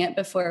referral, reading it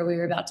before we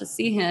were about to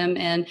see him.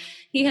 And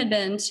he had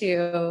been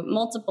to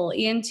multiple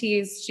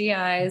ENTs,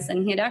 GIs,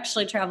 and he had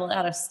actually traveled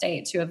out of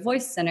state to a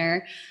voice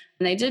center.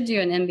 And they did do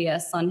an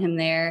MBS on him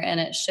there, and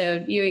it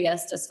showed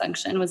UES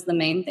dysfunction was the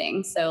main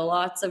thing. So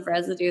lots of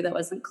residue that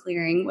wasn't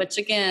clearing, which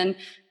again,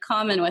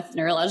 common with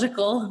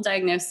neurological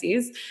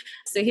diagnoses.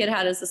 So he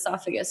had his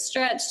esophagus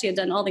stretched. He had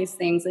done all these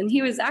things, and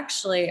he was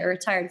actually a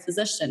retired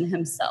physician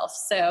himself.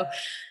 So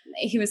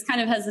he was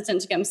kind of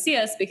hesitant to come see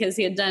us because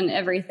he had done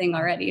everything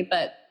already.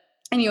 But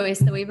anyway,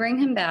 so we bring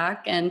him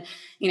back, and,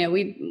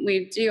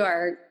 we do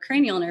our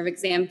cranial nerve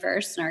exam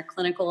first and our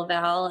clinical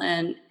eval.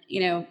 And,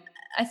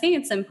 I think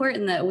it's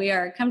important that we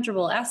are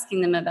comfortable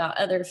asking them about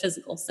other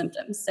physical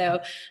symptoms. So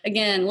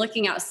again,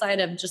 looking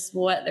outside of just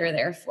what they're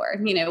there for.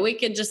 We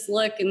could just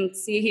look and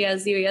see he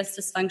has UES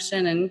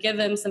dysfunction and give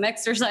him some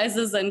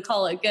exercises and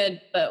call it good.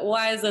 But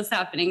why is this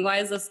happening? Why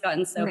has this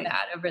gotten so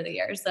bad over the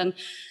years? And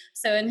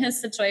so in his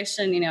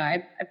situation,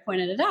 I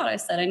pointed it out. I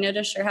said, I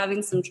noticed you're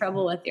having some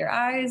trouble with your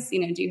eyes. Do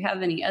you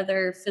have any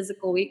other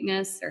physical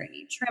weakness or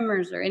any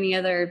tremors or any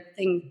other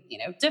thing,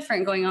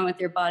 different going on with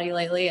your body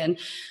lately? And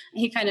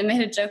he kind of made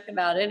a joke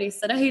about it. He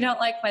said, oh, you don't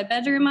like my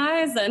bedroom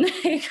eyes? And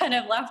he kind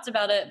of laughed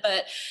about it.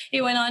 But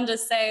he went on to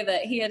say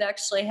that he had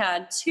actually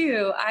had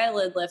 2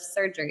 eyelid lift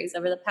surgeries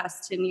over the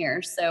past 10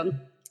 years. So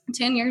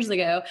 10 years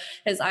ago,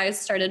 his eyes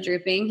started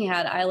drooping. He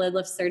had eyelid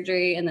lift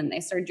surgery, and then they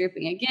started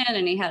drooping again,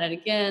 and he had it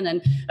again.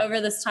 And over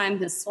this time,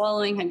 his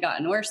swallowing had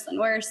gotten worse and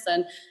worse.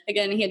 And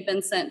again, he had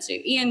been sent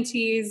to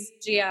ENTs,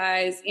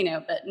 GIs,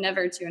 but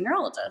never to a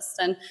neurologist.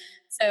 And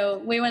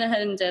so we went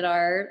ahead and did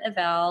our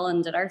eval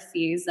and did our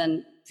FEES,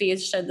 and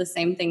FEES showed the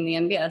same thing the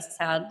MBS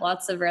had,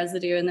 lots of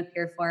residue in the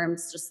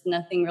piriforms, just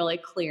nothing really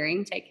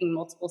clearing, taking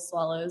multiple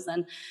swallows.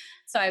 And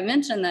so I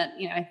mentioned that,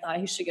 I thought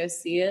he should go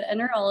see a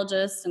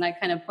neurologist. And I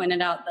kind of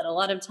pointed out that a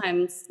lot of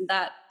times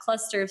that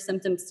cluster of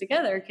symptoms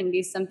together can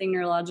be something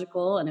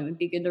neurological, and it would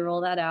be good to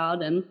roll that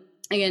out. And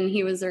again,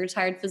 he was a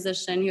retired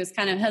physician. He was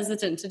kind of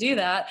hesitant to do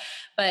that,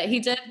 but he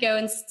did go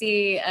and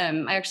see,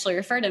 I actually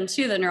referred him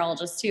to the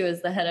neurologist who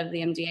is the head of the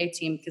MDA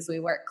team because we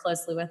work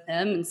closely with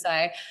him. And so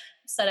I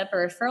set up a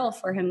referral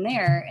for him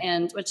there,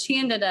 and which he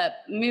ended up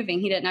moving.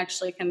 He didn't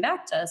actually come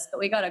back to us, but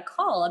we got a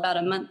call about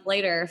a month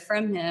later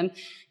from him,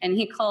 and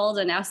he called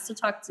and asked to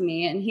talk to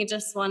me, and he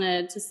just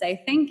wanted to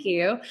say thank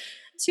you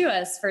to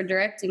us for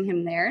directing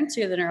him there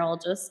to the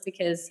neurologist,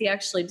 because he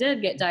actually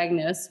did get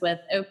diagnosed with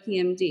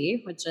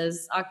OPMD, which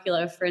is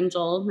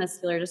oculopharyngeal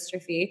muscular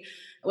dystrophy,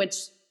 which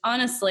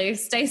honestly,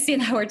 Stacy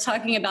and I were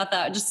talking about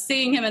that, just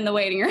seeing him in the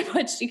waiting room,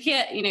 which you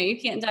can't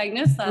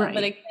diagnose that, right.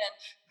 But again,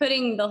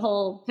 putting the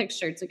whole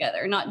picture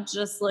together, not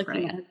just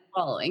looking at his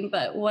swallowing,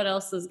 but what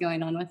else is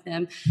going on with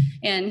him.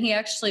 And he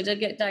actually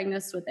did get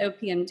diagnosed with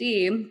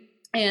OPMD.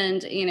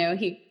 And,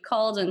 he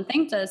called and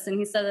thanked us, and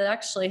he said that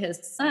actually his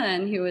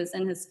son, who was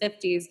in his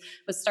 50s,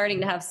 was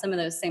starting to have some of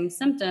those same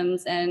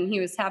symptoms. And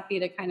he was happy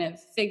to kind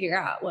of figure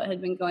out what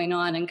had been going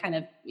on and kind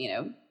of,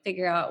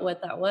 figure out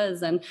what that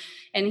was. And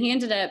he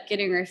ended up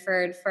getting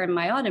referred for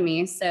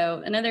myotomy.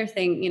 So another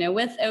thing,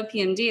 with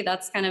OPMD,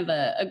 that's kind of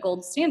a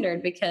gold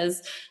standard,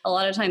 because a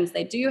lot of times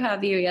they do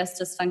have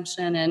UES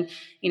dysfunction. And,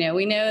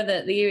 we know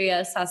that the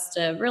UES has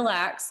to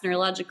relax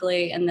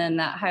neurologically, and then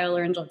that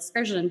hyolaryngeal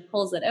excursion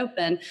pulls it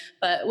open.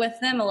 But with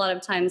them, a lot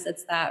of times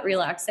it's that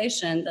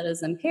relaxation that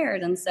is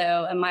impaired. And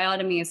so a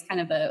myotomy is kind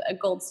of a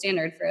gold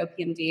standard for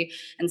OPMD.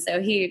 And so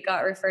he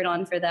got referred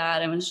on for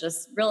that and was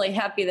just really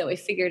happy that we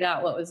figured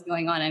out what was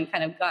going on on and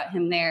kind of got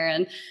him there.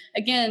 And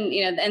again,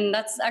 and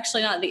that's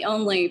actually not the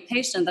only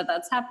patient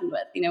that's happened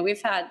with.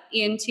 We've had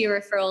ENT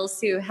referrals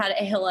who had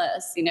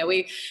ALS.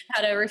 We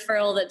had a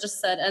referral that just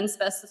said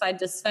unspecified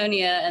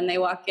dysphonia, and they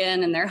walk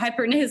in and they're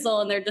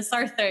hypernasal and they're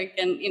dysarthric.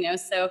 And,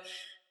 so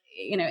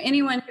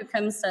anyone who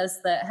comes to us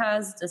that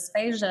has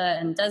dysphagia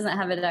and doesn't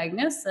have a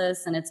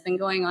diagnosis and it's been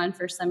going on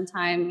for some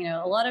time,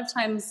 a lot of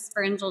times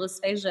pharyngeal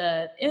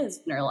dysphagia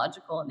is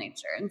neurological in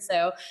nature. And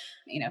so,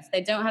 if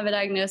they don't have a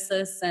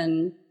diagnosis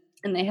and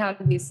they have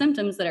these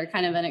symptoms that are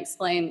kind of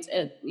unexplained,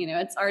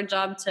 it's our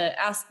job to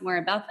ask more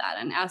about that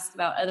and ask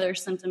about other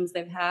symptoms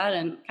they've had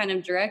and kind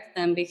of direct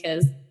them,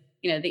 because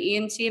the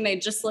ENT may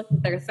just look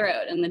at their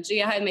throat and the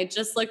GI may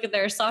just look at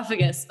their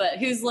esophagus, but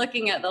who's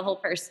looking at the whole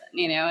person,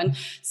 and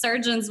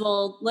surgeons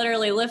will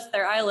literally lift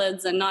their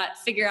eyelids and not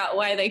figure out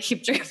why they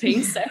keep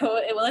dripping. So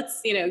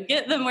let's,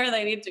 get them where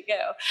they need to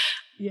go.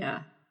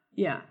 Yeah.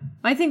 Yeah.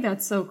 I think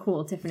that's so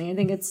cool, Tiffany. I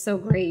think it's so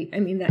great. I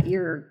mean, that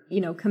you're,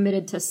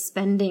 committed to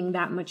spending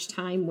that much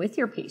time with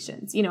your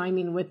patients,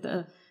 with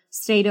the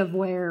state of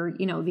where,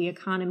 the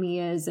economy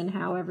is and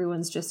how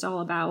everyone's just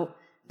all about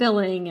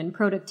billing and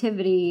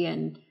productivity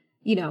and,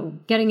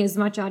 getting as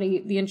much out of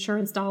the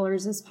insurance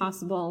dollars as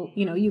possible.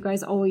 You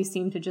guys always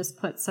seem to just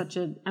put such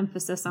an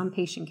emphasis on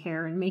patient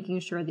care and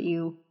making sure that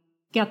you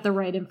get the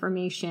right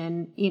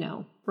information,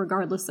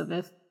 regardless of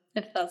if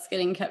that's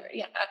getting covered.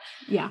 Yeah.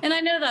 Yeah. And I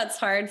know that's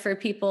hard for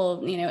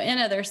people, in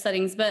other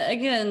settings, but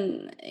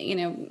again,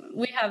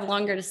 we have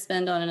longer to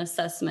spend on an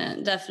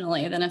assessment,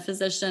 definitely, than a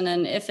physician.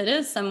 And if it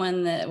is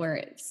someone that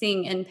we're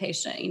seeing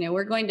inpatient,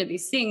 we're going to be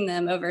seeing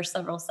them over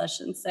several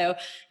sessions. So,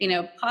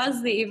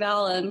 pause the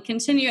eval and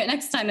continue it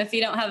next time if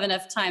you don't have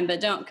enough time,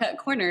 but don't cut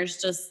corners.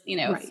 Just,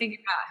 Right. figure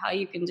out how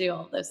you can do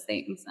all those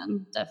things.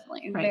 And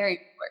definitely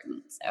very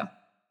important.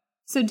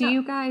 So do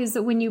you guys,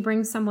 when you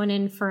bring someone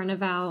in for an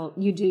eval,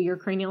 you do your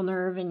cranial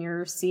nerve and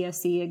your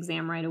CSE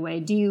exam right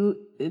away. Do you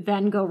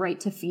then go right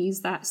to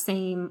FEES that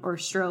same, or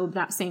strobe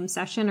that same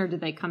session, or do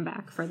they come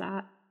back for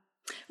that?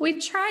 We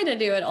try to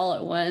do it all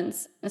at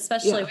once,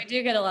 especially we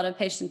do get a lot of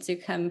patients who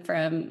come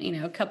from,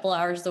 a couple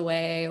hours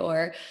away,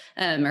 or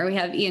we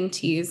have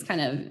ENTs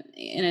kind of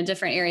in a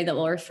different area that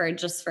will refer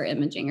just for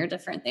imaging or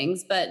different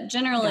things. But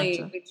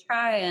generally we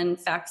try and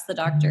fax the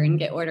doctor and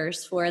get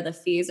orders for the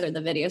FEES or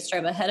the video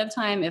strobe ahead of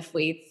time if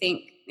we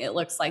think it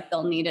looks like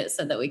they'll need it,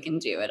 so that we can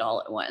do it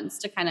all at once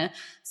to kind of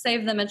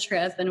save them a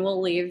trip. And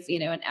we'll leave,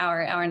 an hour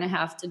and a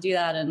half to do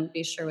that and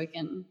be sure we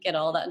can get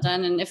all that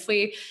done. And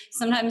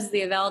sometimes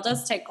the eval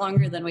does take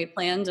longer than we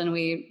planned, and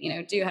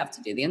we, do have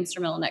to do the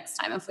instrumental next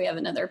time if we have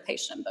another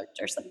patient booked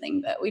or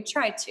something, but we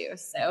try to.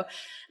 So,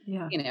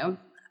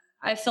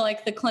 I feel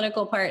like the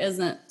clinical part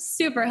isn't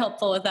super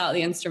helpful without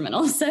the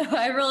instrumental. So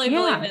I really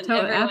believe in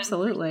everyone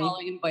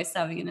following and voice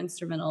having an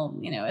instrumental,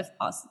 if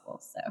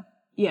possible. So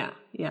yeah.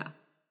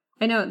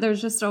 I know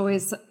there's just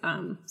always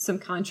some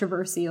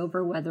controversy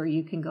over whether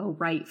you can go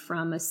right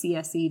from a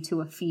CSE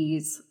to a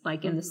FEES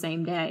in the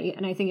same day.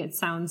 And I think it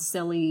sounds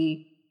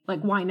silly.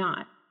 Like, why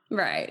not?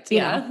 Right.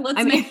 Yeah.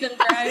 Let's make them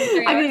drive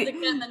 3 hours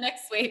again the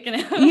next week.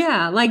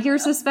 Yeah. Like, you're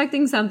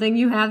suspecting something.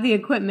 You have the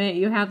equipment,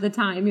 you have the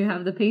time, you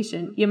have the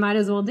patient. You might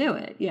as well do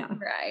it. Yeah.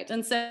 Right.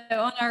 And so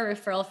on our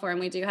referral form,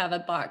 we do have a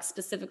box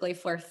specifically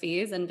for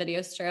FEES and video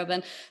strobe.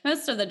 And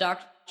most of the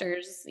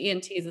doctors,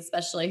 ENTs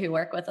especially, who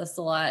work with us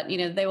a lot,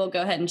 they will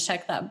go ahead and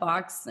check that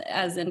box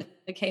as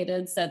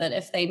indicated, so that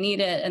if they need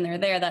it and they're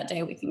there that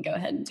day, we can go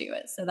ahead and do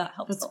it. So that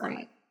helps a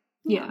lot.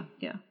 Yeah.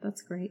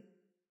 That's great.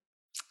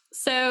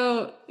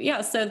 So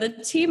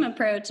the team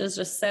approach is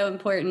just so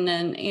important.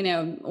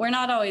 And, we're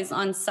not always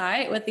on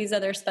site with these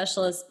other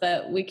specialists,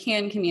 but we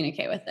can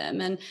communicate with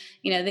them. And,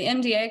 the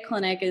MDA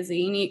clinic is a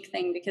unique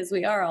thing because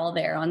we are all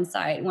there on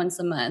site once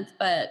a month.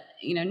 But,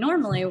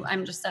 normally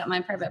I'm just at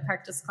my private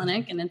practice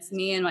clinic and it's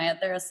me and my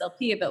other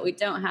SLP, but we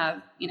don't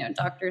have,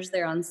 doctors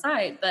there on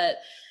site. But,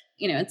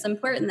 it's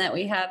important that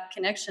we have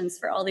connections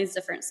for all these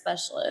different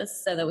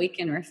specialists so that we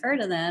can refer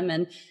to them.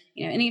 And,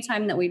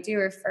 anytime that we do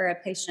refer a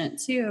patient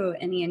to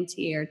an ENT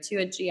or to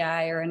a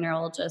GI or a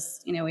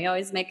neurologist, we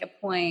always make a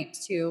point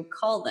to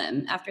call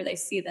them after they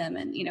see them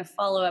and,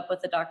 follow up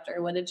with the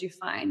doctor. What did you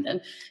find?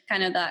 And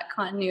kind of that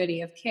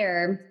continuity of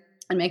care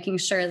and making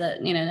sure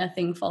that,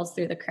 nothing falls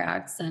through the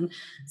cracks. And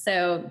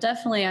so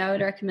definitely I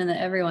would recommend that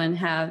everyone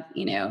have,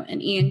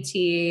 an ENT,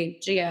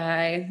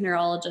 GI,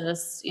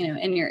 neurologist,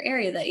 in your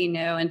area that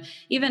and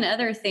even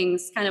other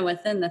things kind of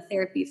within the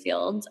therapy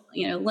field.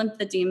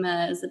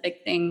 Lymphedema is a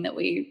big thing that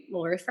we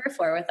will refer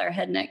for with our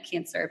head and neck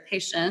cancer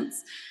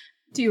patients.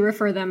 Do you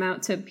refer them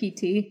out to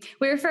PT?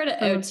 We refer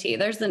to OT.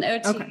 There's an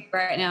OT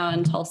right now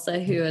in Tulsa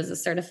who is a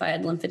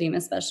certified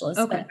lymphedema specialist.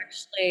 Okay. But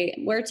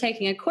actually, we're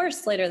taking a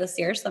course later this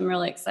year, so I'm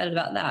really excited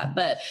about that.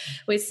 But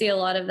we see a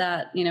lot of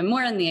that,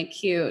 more in the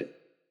acute,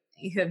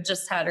 who have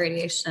just had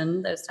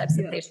radiation, those types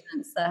of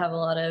patients that have a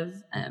lot of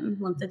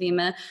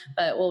lymphedema,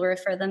 but we'll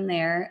refer them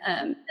there.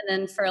 And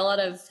then for a lot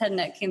of head and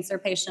neck cancer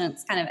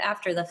patients kind of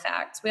after the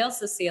fact, we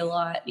also see a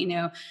lot,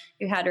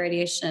 who had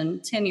radiation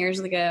 10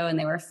 years ago and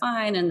they were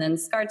fine, and then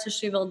scar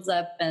tissue builds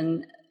up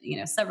and,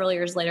 several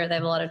years later, they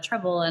have a lot of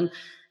trouble. And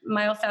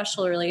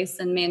myofascial release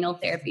and manual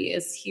therapy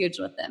is huge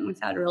with them.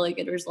 We've had really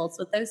good results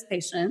with those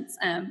patients.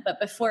 But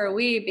before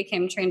we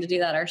became trained to do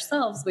that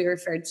ourselves, we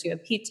referred to a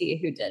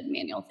PT who did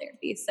manual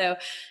therapy. So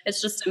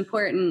it's just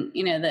important,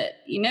 that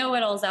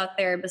what all's out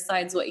there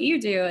besides what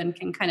you do, and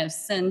can kind of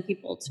send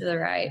people to the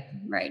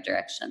right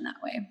direction that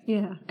way.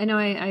 Yeah. I know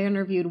I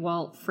interviewed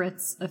Walt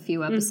Fritz a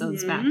few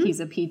episodes back. He's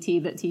a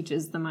PT that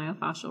teaches the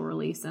myofascial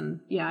release.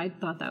 And yeah, I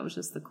thought that was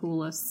just the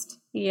coolest.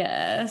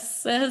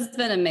 Yes, it has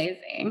been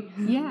amazing.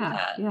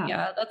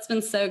 Yeah. That's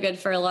been so good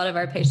for a lot of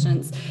our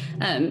patients.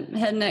 Head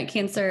and neck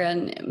cancer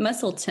and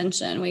muscle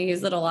tension. We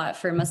use it a lot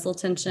for muscle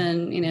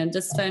tension,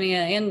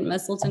 dysphonia and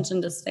muscle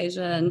tension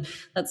dysphagia. And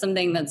that's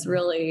something that's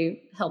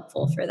really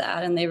helpful for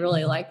that. And they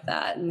really like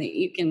that. And that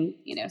you can,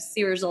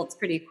 see results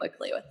pretty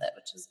quickly with it,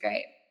 which is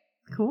great.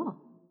 Cool.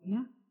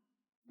 Yeah.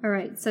 All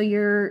right. So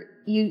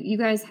you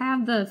guys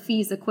have the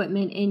FEES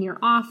equipment in your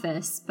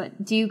office,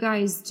 but do you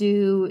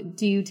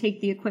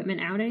take the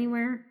equipment out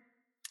anywhere?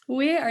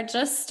 We are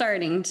just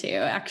starting to,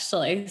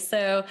 actually.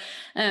 So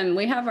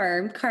we have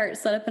our cart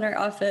set up in our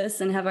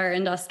office and have our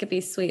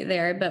endoscopy suite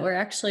there, but we're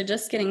actually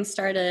just getting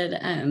started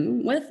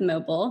with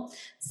mobile.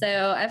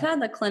 So I've had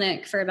the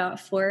clinic for about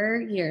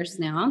 4 years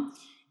now,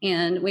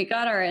 and we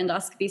got our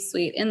endoscopy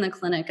suite in the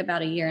clinic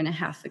about 1.5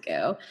 years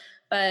ago.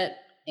 But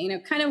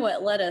kind of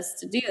what led us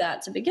to do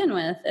that to begin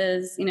with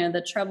is,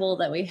 the trouble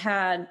that we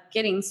had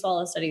getting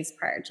swallow studies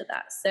prior to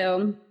that.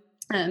 So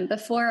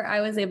before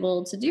I was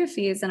able to do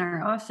FEES in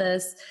our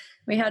office,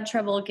 we had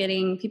trouble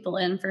getting people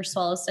in for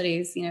swallow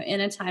studies,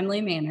 in a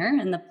timely manner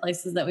in the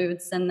places that we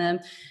would send them.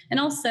 And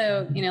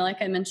also,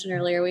 like I mentioned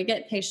earlier, we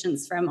get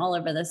patients from all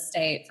over the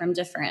state from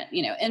different,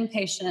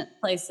 inpatient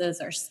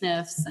places or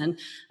SNFs. And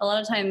a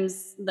lot of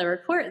times the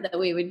report that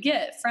we would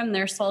get from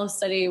their swallow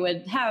study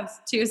would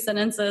have 2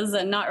 sentences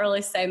and not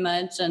really say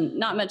much and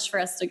not much for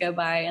us to go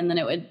by. And then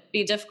it would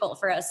be difficult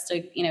for us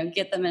to,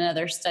 get them in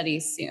other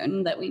studies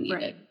soon that we needed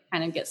to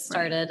kind of get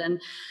started. Right.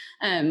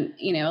 And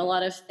a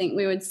lot of things,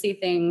 we would see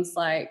things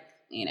like,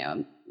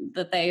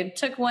 that they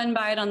took one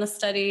bite on the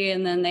study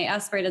and then they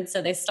aspirated,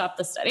 so they stopped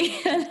the study.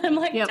 And I'm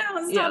like,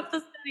 don't stop the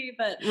study.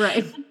 But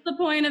that's the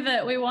point of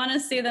it. We want to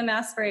see them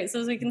aspirate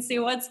so we can see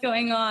what's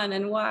going on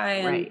and why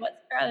and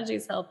what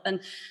strategies help. And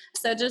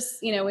so just,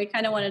 we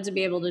kind of wanted to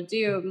be able to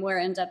do more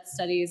in-depth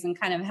studies and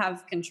kind of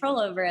have control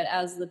over it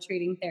as the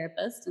treating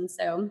therapist. And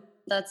so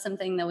that's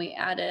something that we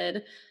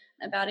added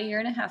about 1.5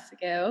 years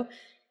ago.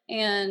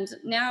 And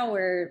now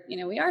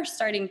we are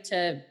starting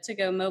to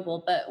go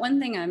mobile. But one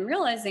thing I'm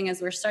realizing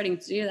as we're starting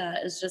to do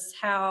that is just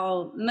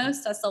how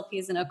most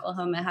SLPs in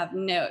Oklahoma have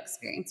no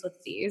experience with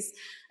FEES,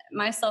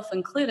 myself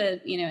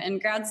included. In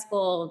grad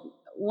school,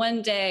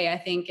 one day, I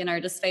think in our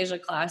dysphagia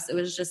class, it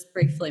was just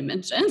briefly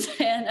mentioned.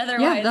 And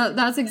otherwise,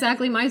 that's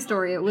exactly my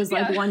story. It was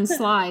like one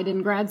slide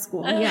in grad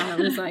school. Yeah, it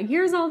was like,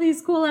 here's all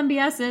these cool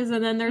MBSs,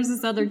 and then there's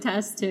this other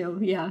test too.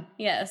 Yeah.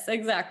 Yes,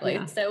 exactly.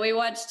 Yeah. So we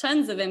watched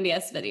tons of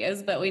MBS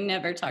videos, but we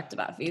never talked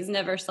about FEES,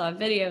 never saw a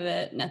video of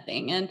it,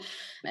 nothing. And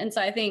so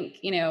I think,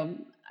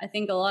 I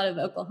think a lot of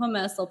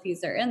Oklahoma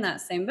SLPs are in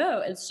that same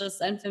boat. It's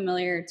just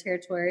unfamiliar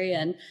territory,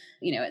 and,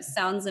 it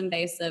sounds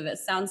invasive. It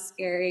sounds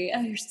scary. Oh,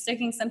 you're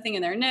sticking something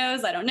in their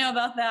nose. I don't know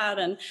about that.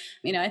 And,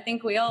 I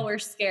think we all were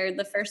scared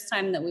the first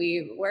time that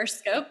we were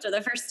scoped or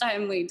the first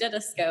time we did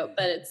a scope,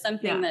 but it's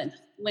something that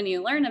when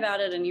you learn about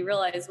it and you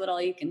realize what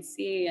all you can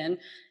see, and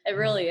it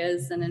really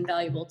is an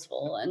invaluable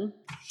tool.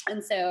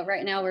 And so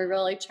right now we're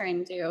really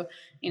trying to,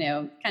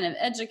 kind of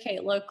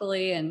educate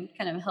locally and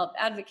kind of help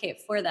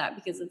advocate for that,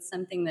 because it's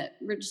something that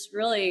just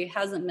really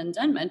hasn't been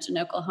done much in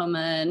Oklahoma.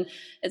 And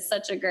it's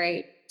such a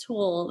great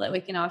tool that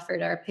we can offer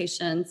to our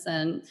patients.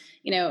 And,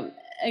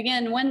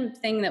 again, one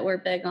thing that we're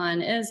big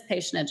on is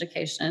patient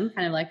education,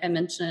 kind of like I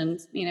mentioned,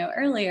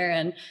 earlier.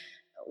 And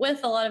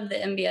with a lot of the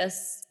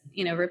MBS,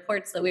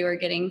 reports that we were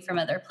getting from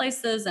other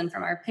places and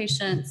from our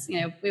patients,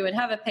 we would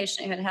have a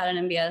patient who had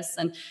an MBS,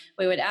 and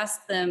we would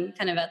ask them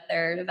kind of at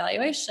their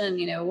evaluation,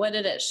 what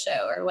did it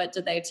show or what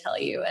did they tell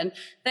you? And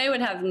they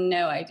would have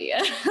no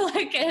idea.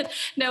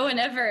 No one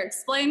ever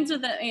explained to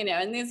them,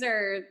 and these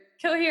are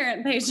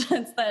coherent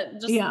patients that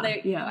just,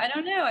 I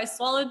don't know, I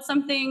swallowed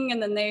something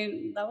and then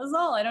that was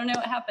all. I don't know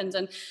what happened.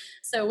 And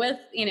so with,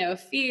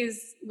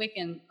 FEES, we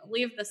can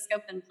leave the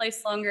scope in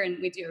place longer, and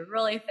we do a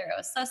really thorough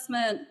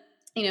assessment.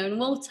 And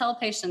we'll tell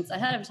patients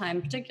ahead of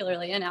time,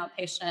 particularly in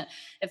outpatient,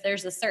 if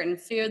there's a certain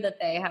food that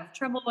they have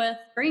trouble with,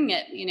 bring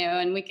it,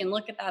 and we can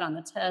look at that on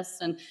the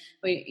test. And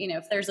we,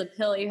 if there's a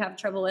pill you have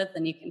trouble with,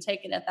 then you can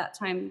take it at that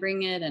time,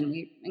 bring it. And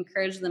we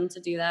encourage them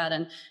to do that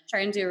and try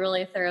and do a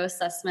really thorough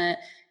assessment.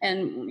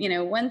 And,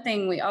 one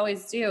thing we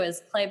always do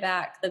is play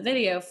back the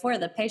video for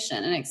the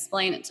patient and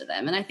explain it to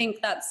them. And I think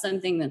that's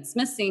something that's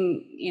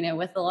missing,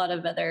 with a lot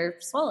of other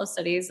swallow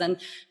studies. And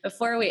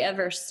before we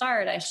ever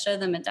start, I show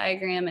them a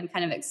diagram and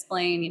kind of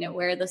explain,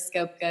 where the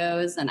scope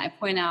goes. And I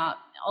point out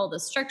all the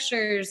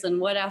structures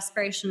and what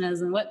aspiration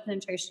is and what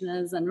penetration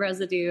is and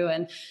residue.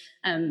 And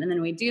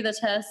then we do the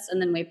test, and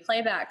then we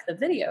play back the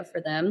video for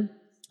them.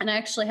 And I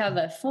actually have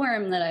a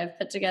form that I've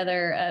put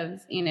together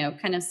of,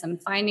 kind of some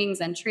findings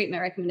and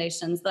treatment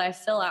recommendations that I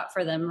fill out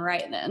for them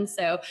right then.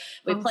 So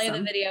we play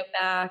the video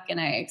back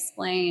and I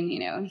explain,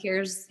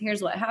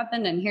 here's what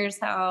happened and here's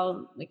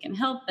how we can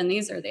help. And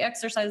these are the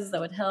exercises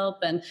that would help.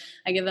 And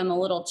I give them a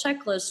little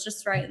checklist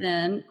just right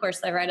then. Of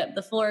course, I write up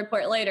the full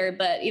report later,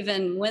 but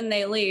even when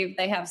they leave,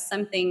 they have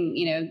something,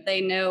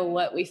 they know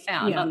what we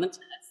found on the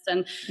test.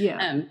 And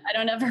I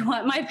don't ever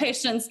want my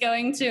patients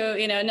going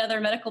to, another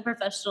medical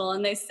professional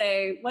and they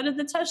say, what did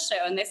the test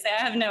show? And they say,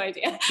 I have no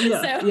idea.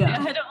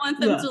 I don't want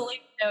them to leave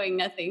knowing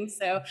nothing.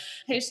 So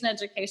patient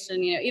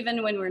education,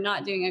 even when we're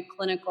not doing a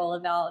clinical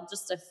eval,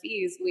 just a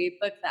fees, we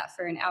book that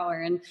for an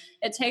hour. And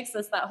it takes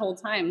us that whole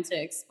time to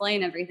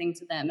explain everything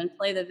to them and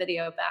play the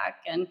video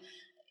back. And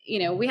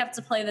we have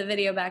to play the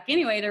video back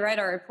anyway to write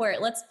our report.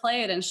 Let's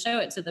play it and show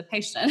it to the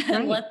patient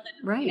and let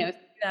them, do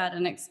that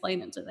and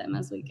explain it to them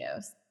as we go.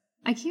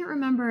 I can't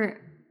remember.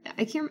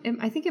 I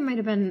think it might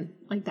have been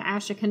like the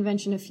ASHA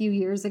convention a few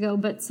years ago,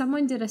 but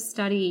someone did a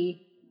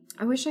study.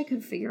 I wish I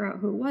could figure out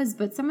who it was,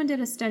 but someone did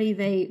a study.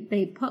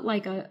 They put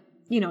like a,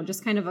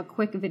 just kind of a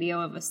quick video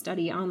of a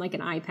study on like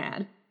an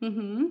iPad.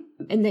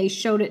 Mm-hmm. And they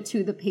showed it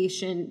to the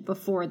patient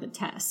before the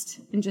test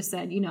and just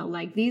said,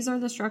 like, these are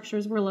the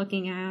structures we're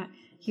looking at.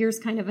 Here's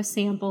kind of a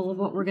sample of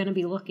what we're going to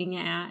be looking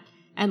at,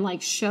 and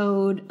like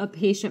showed a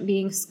patient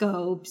being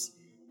scoped.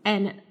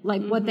 And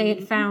like what they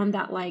had found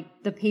that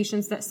like the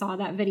patients that saw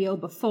that video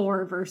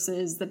before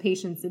versus the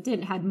patients that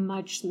didn't had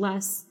much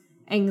less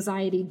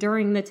anxiety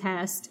during the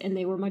test, and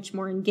they were much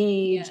more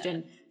engaged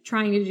and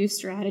trying to do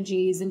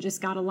strategies, and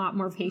just got a lot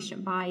more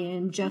patient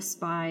buy-in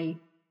just by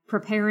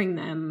preparing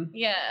them,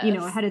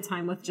 ahead of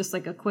time with just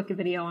like a quick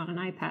video on an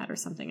iPad or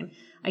something. And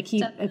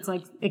it's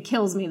like, it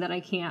kills me that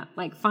I can't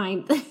like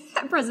find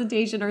that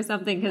presentation or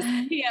something. Cause what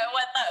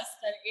that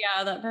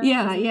study,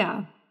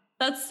 that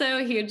That's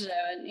so huge though.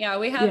 And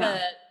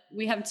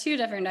we have two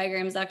different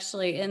diagrams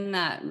actually in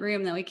that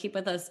room that we keep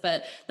with us,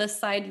 but the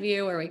side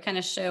view where we kind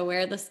of show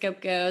where the scope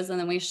goes, and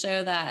then we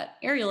show that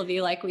aerial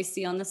view like we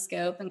see on the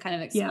scope and kind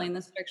of explain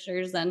the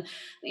structures. And,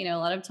 a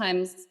lot of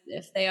times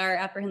if they are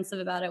apprehensive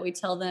about it, we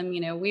tell them,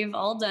 we've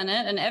all done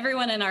it and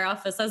everyone in our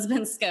office has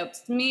been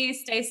scoped. Me,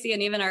 Stacy,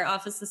 and even our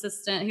office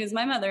assistant, who's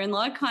my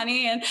mother-in-law,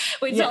 Connie. And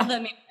we tell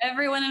them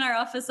everyone in our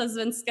office has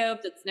been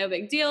scoped. It's no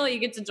big deal. You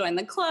get to join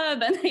the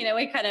club. And,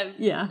 we kind of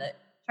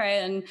try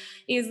and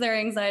ease their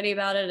anxiety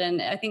about it.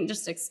 And I think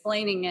just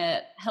explaining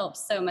it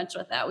helps so much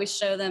with that. We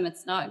show them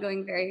it's not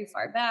going very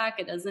far back.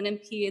 It doesn't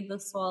impede the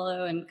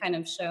swallow, and kind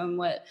of show them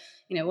what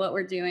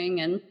we're doing,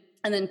 and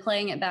then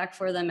playing it back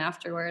for them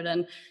afterward.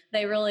 And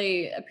they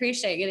really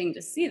appreciate getting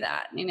to see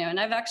that,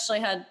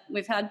 and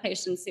we've had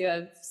patients who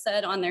have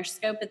said on their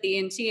scope at the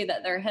ENT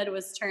that their head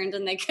was turned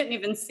and they couldn't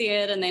even see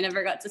it and they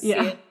never got to see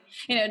it.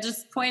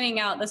 Just pointing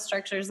out the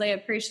structures, they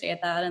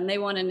appreciate that. And they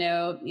want to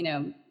know,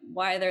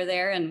 why they're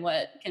there and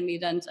what can be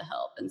done to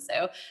help. And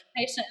so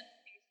patient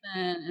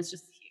education is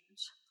just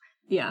huge.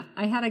 Yeah.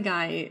 I had a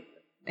guy,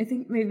 I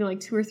think maybe like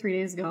 2 or 3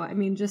 days ago. I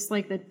mean, just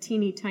like the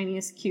teeny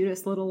tiniest,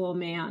 cutest little old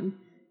man.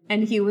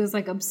 And he was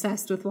like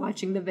obsessed with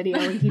watching the video,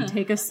 and he'd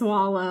take a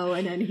swallow,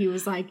 and then he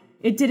was like,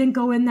 it didn't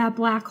go in that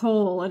black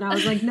hole. And I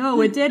was like,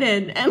 no, it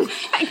didn't. And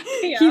like,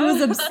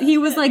 he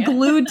was like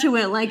glued to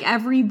it. Like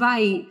every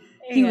bite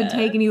he would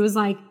take, and he was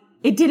like,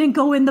 it didn't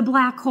go in the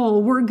black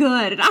hole. We're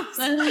good. And I was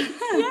like,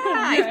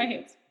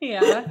 right.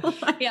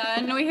 Yeah.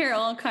 And we hear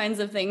all kinds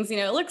of things,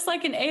 it looks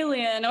like an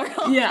alien, or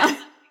all kinds of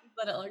things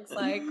that it looks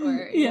like,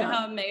 or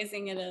how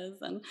amazing it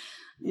is. And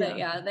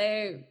but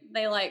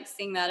they like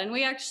seeing that. And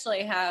we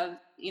actually have,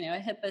 a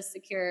HIPAA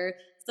secure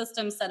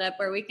system set up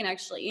where we can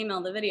actually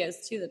email the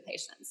videos to the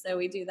patient. So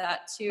we do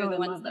that to the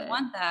ones that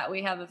want that.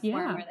 We have a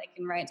form where they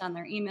can write down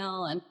their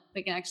email, and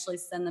we can actually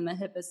send them a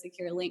HIPAA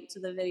secure link to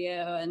the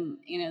video. And,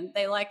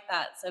 they like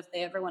that. So if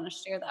they ever want to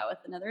share that with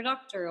another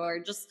doctor, or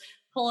just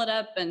pull it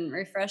up and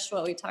refresh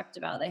what we talked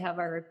about, they have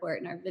our report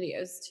and our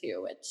videos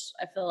too, which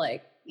I feel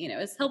like,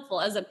 is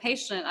helpful. As a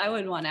patient, I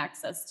would want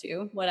access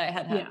to what I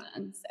had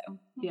done. So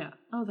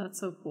Oh, that's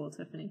so cool,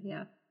 Tiffany.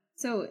 Yeah.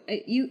 So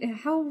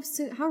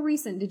how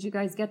recent did you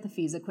guys get the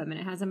FEES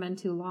equipment? It hasn't been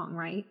too long,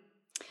 right?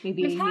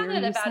 Maybe we've had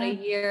it about a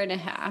year and a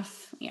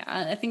half. Yeah,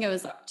 I think it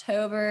was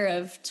October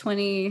of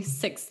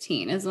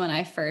 2016 is when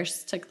I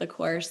first took the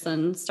course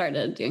and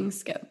started doing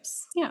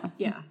scopes. Yeah.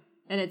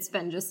 And it's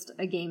been just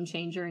a game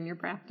changer in your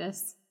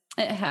practice.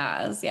 It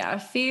has, yeah.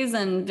 FEES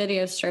and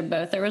VideoStrobe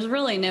both. There was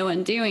really no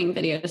one doing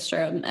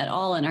VideoStrobe at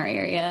all in our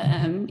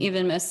area.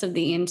 Even most of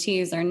the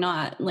ENTs are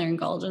not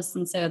laryngologists,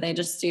 and so they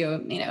just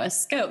do, a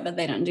scope, but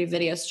they don't do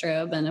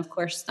VideoStrobe, and of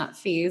course not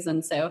FEES.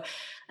 And so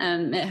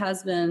it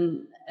has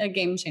been a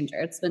game changer.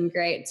 It's been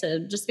great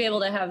to just be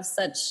able to have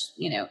such,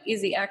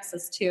 easy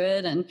access to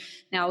it. And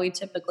now we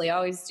typically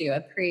always do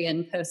a pre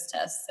and post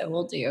test. So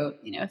we'll do,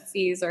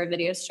 FEES or a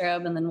video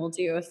strobe, and then we'll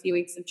do a few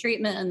weeks of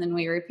treatment, and then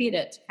we repeat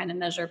it to kind of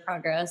measure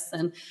progress.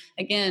 And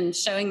again,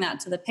 showing that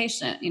to the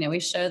patient, we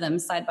show them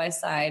side by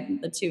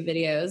side the two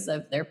videos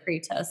of their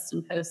pre-test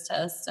and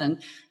post-test,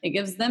 and it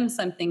gives them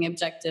something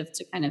objective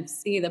to kind of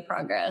see the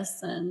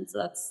progress. And so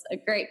that's a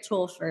great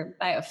tool for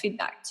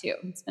biofeedback too.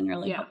 It's been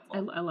really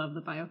helpful. I love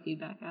the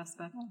biofeedback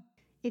aspect.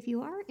 If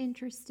you are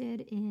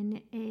interested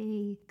in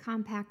a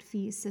compact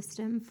FEES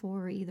system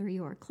for either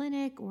your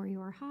clinic or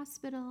your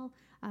hospital,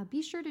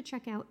 be sure to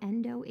check out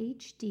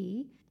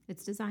EndoHD.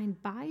 It's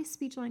designed by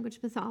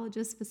speech-language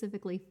pathologists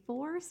specifically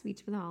for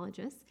speech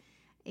pathologists,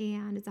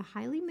 and it's a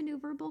highly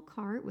maneuverable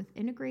cart with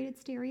integrated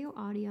stereo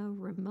audio,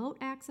 remote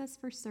access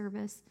for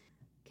service,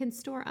 can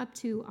store up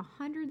to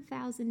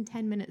 100,000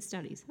 10-minute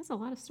studies. That's a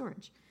lot of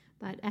storage.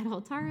 But at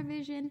Altara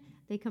Vision,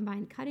 they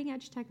combine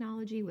cutting-edge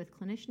technology with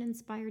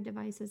clinician-inspired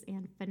devices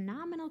and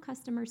phenomenal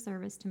customer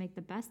service to make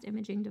the best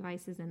imaging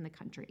devices in the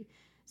country.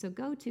 So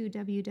go to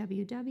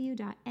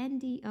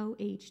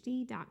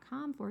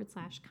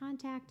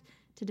www.ndohd.com/contact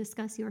to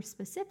discuss your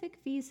specific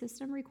FEES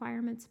system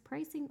requirements,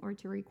 pricing, or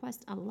to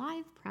request a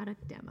live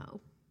product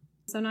demo.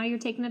 So now you're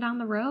taking it on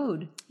the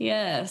road.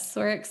 Yes,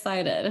 we're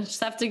excited.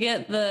 Just have to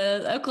get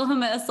the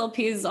Oklahoma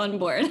SLPs on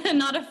board and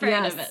not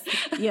afraid of it.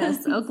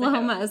 Yes,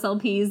 Oklahoma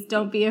SLPs,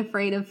 don't be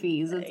afraid of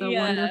FEES. It's a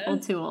wonderful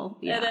tool.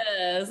 Yeah. It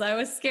is. I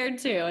was scared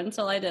too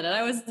until I did it.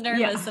 I was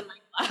nervous in my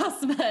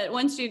class, but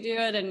once you do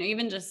it and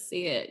even just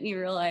see it, you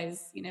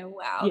realize,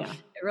 wow,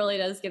 it really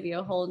does give you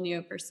a whole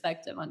new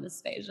perspective on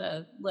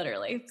dysphagia,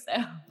 literally.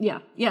 So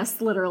yes,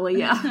 literally,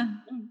 yeah.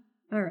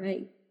 All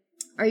right.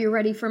 Are you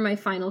ready for my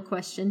final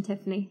question,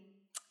 Tiffany?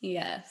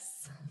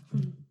 Yes.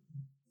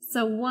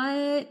 So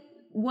what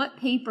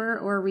paper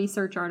or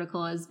research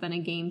article has been a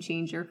game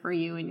changer for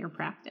you in your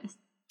practice?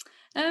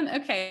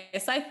 Okay,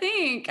 so I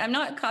think, I'm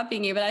not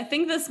copying you, but I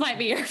think this might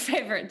be your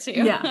favorite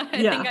too. I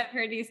think I've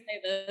heard you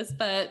say this,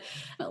 but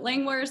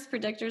Langworth's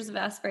Predictors of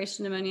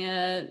Aspiration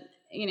Pneumonia,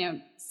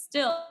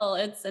 still,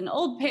 it's an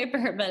old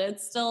paper, but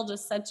it's still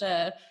just such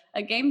a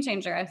game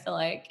changer, I feel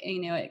like.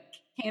 It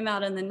came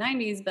out in the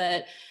 90s,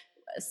 but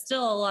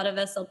still a lot of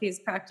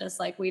SLPs practice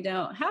like we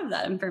don't have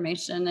that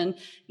information. And,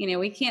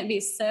 we can't be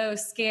so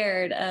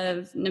scared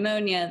of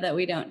pneumonia that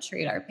we don't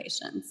treat our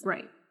patients.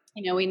 Right.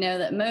 We know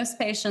that most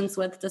patients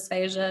with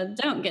dysphagia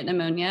don't get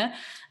pneumonia.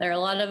 There are a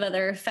lot of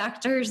other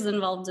factors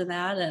involved in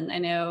that. And I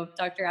know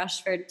Dr.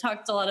 Ashford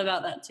talked a lot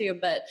about that too,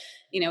 but,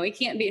 we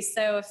can't be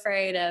so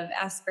afraid of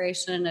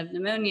aspiration of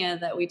pneumonia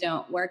that we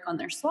don't work on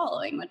their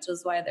swallowing, which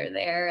is why they're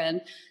there.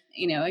 And,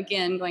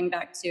 again, going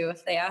back to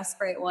if they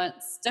aspirate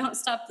once, don't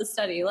stop the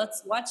study.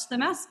 Let's watch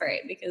them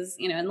aspirate because,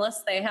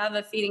 unless they have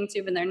a feeding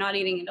tube and they're not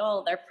eating at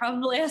all, they're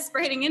probably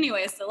aspirating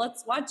anyway. So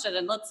let's watch it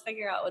and let's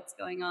figure out what's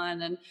going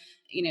on and,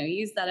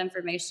 use that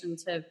information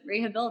to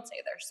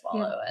rehabilitate their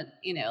swallow. And,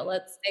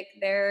 let's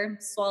make their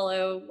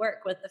swallow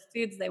work with the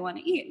foods they want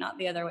to eat, not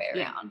the other way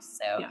around.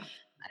 So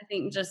I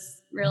think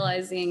just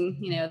realizing,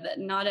 that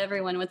not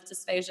everyone with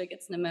dysphagia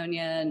gets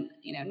pneumonia and,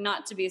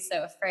 not to be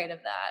so afraid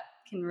of that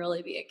can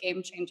really be a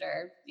game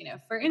changer,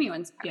 for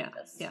anyone's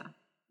practice. Yeah.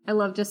 I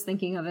love just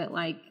thinking of it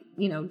like,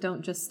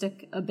 don't just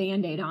stick a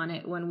Band-Aid on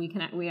it when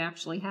we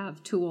actually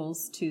have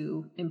tools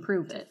to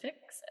improve it. Fix it.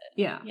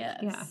 Yeah.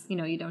 Yes.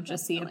 Yeah. You don't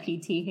just see a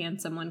PT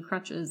hand someone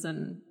crutches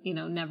and,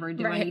 never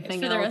do anything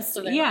for else. The rest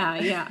of their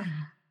life. Yeah.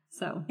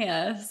 So.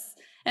 Yes.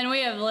 And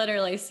we have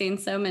literally seen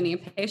so many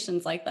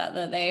patients like that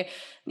they,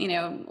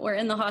 were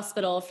in the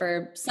hospital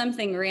for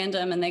something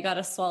random and they got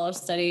a swallow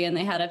study and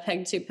they had a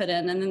PEG tube put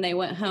in and then they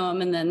went home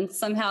and then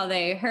somehow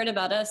they heard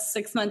about us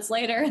 6 months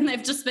later and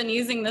they've just been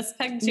using this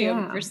PEG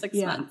tube for 6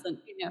 months and,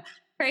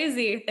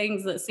 crazy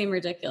things that seem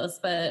ridiculous,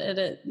 but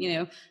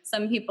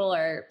some people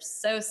are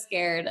so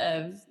scared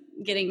of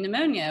getting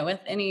pneumonia with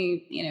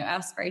any,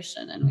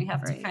 aspiration and we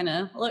have to kind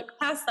of look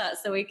past that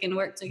so we can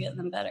work to get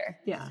them better.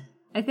 Yeah.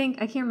 I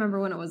can't remember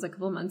when it was a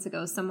couple of months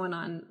ago, someone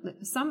on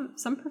some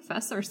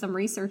professor, some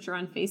researcher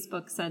on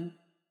Facebook said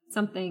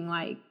something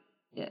like,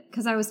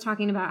 because I was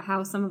talking about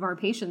how some of our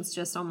patients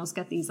just almost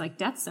get these like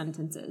death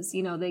sentences.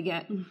 They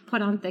get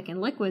put on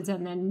thickened liquids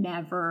and then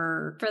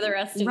never for the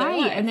rest of their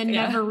life. And then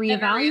never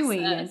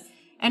reevaluated. Never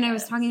and I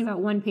was talking about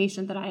one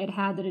patient that I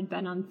had that had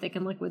been on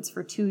thickened liquids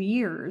for 2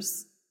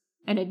 years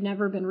and had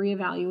never been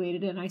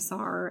reevaluated. And I saw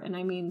her,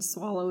 and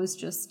swallow is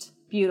just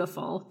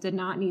beautiful. Did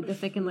not need the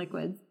thickened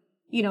liquids.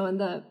 And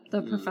the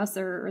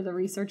professor or the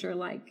researcher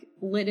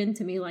lit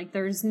into me like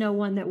there's no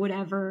one that would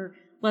ever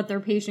let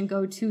their patient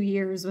go 2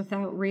 years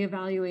without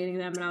reevaluating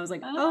them. And I was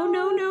like, oh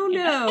no.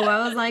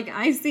 I was like,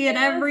 I see it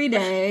every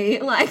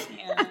day.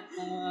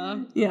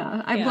 I'm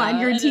glad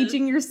you're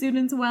teaching your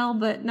students well,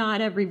 but not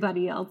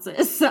everybody else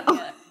is. So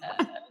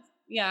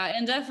Yeah,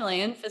 and definitely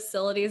in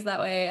facilities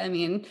that way. I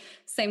mean,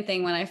 same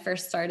thing when I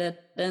first started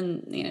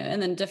and, and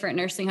then different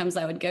nursing homes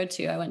I would go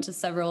to. I went to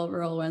several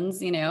rural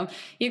ones,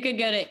 you could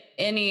go to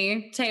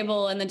any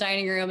table in the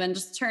dining room and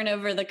just turn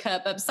over the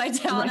cup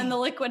upside down and the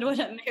liquid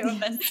wouldn't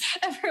move. And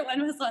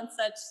everyone was on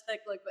such thick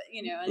liquid,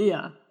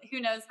 and who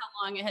knows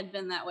how long it had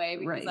been that way,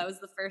 because I was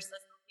the first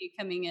SLP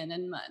coming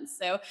in months.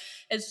 So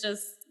it's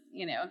just,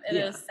 it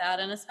is sad.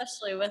 And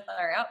especially with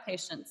our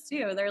outpatients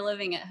too, they're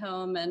living at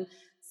home, and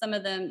some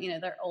of them,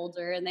 they're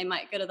older and they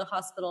might go to the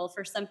hospital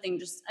for something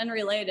just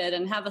unrelated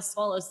and have a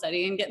swallow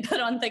study and get put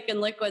on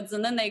thickened liquids.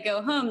 And then they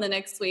go home the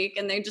next week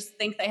and they just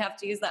think they have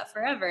to use that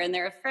forever, and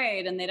they're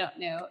afraid and they don't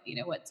know,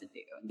 what to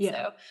do. And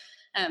so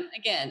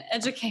again,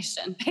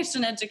 education,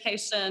 patient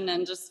education,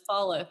 and just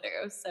follow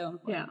through. So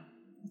yeah,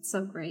 it's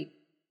so great.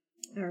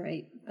 All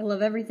right. I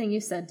love everything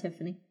you said,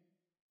 Tiffany.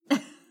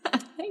 Thanks.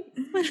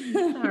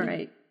 All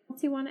right. What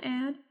do you want to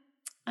add?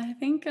 I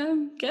think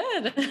I'm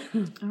good.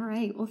 All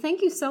right. Well,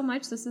 thank you so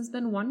much. This has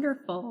been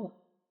wonderful.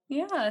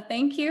 Yeah.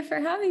 Thank you for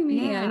having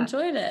me. I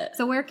enjoyed it.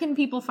 So where can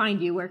people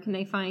find you? Where can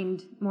they find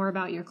more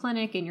about your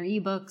clinic and your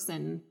ebooks?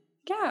 And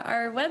yeah,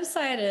 our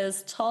website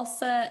is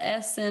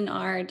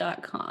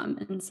tulsasnr.com.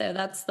 And so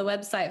that's the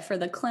website for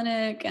the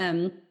clinic.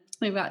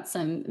 We've got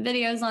some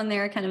videos on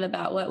there kind of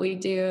about what we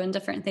do and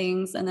different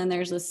things. And then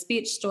there's a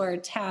speech store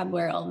tab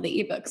where all of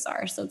the ebooks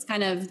are. So it's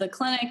kind of the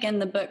clinic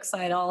and the book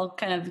side all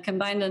kind of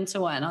combined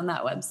into one on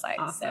that website.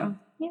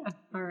 Awesome. So yeah.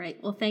 All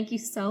right. Well, thank you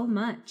so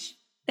much.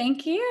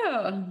 Thank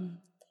you.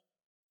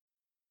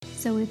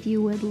 So if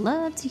you would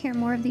love to hear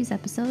more of these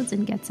episodes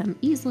and get some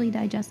easily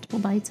digestible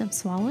bites of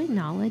swallowing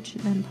knowledge,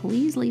 then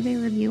please leave a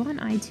review on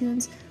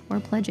iTunes or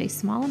pledge a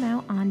small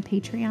amount on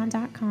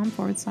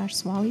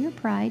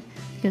patreon.com/swallowyourpride,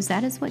 because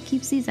that is what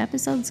keeps these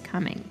episodes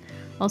coming.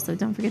 Also,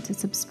 don't forget to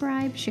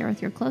subscribe, share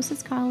with your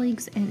closest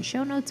colleagues, and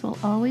show notes will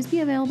always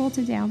be available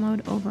to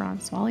download over on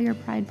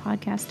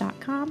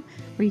swallowyourpridepodcast.com,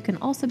 where you can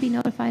also be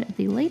notified of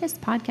the latest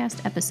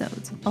podcast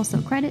episodes.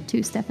 Also, credit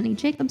to Stephanie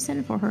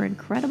Jacobson for her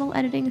incredible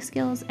editing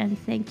skills, and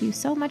thank you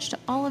so much to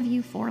all of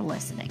you for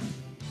listening.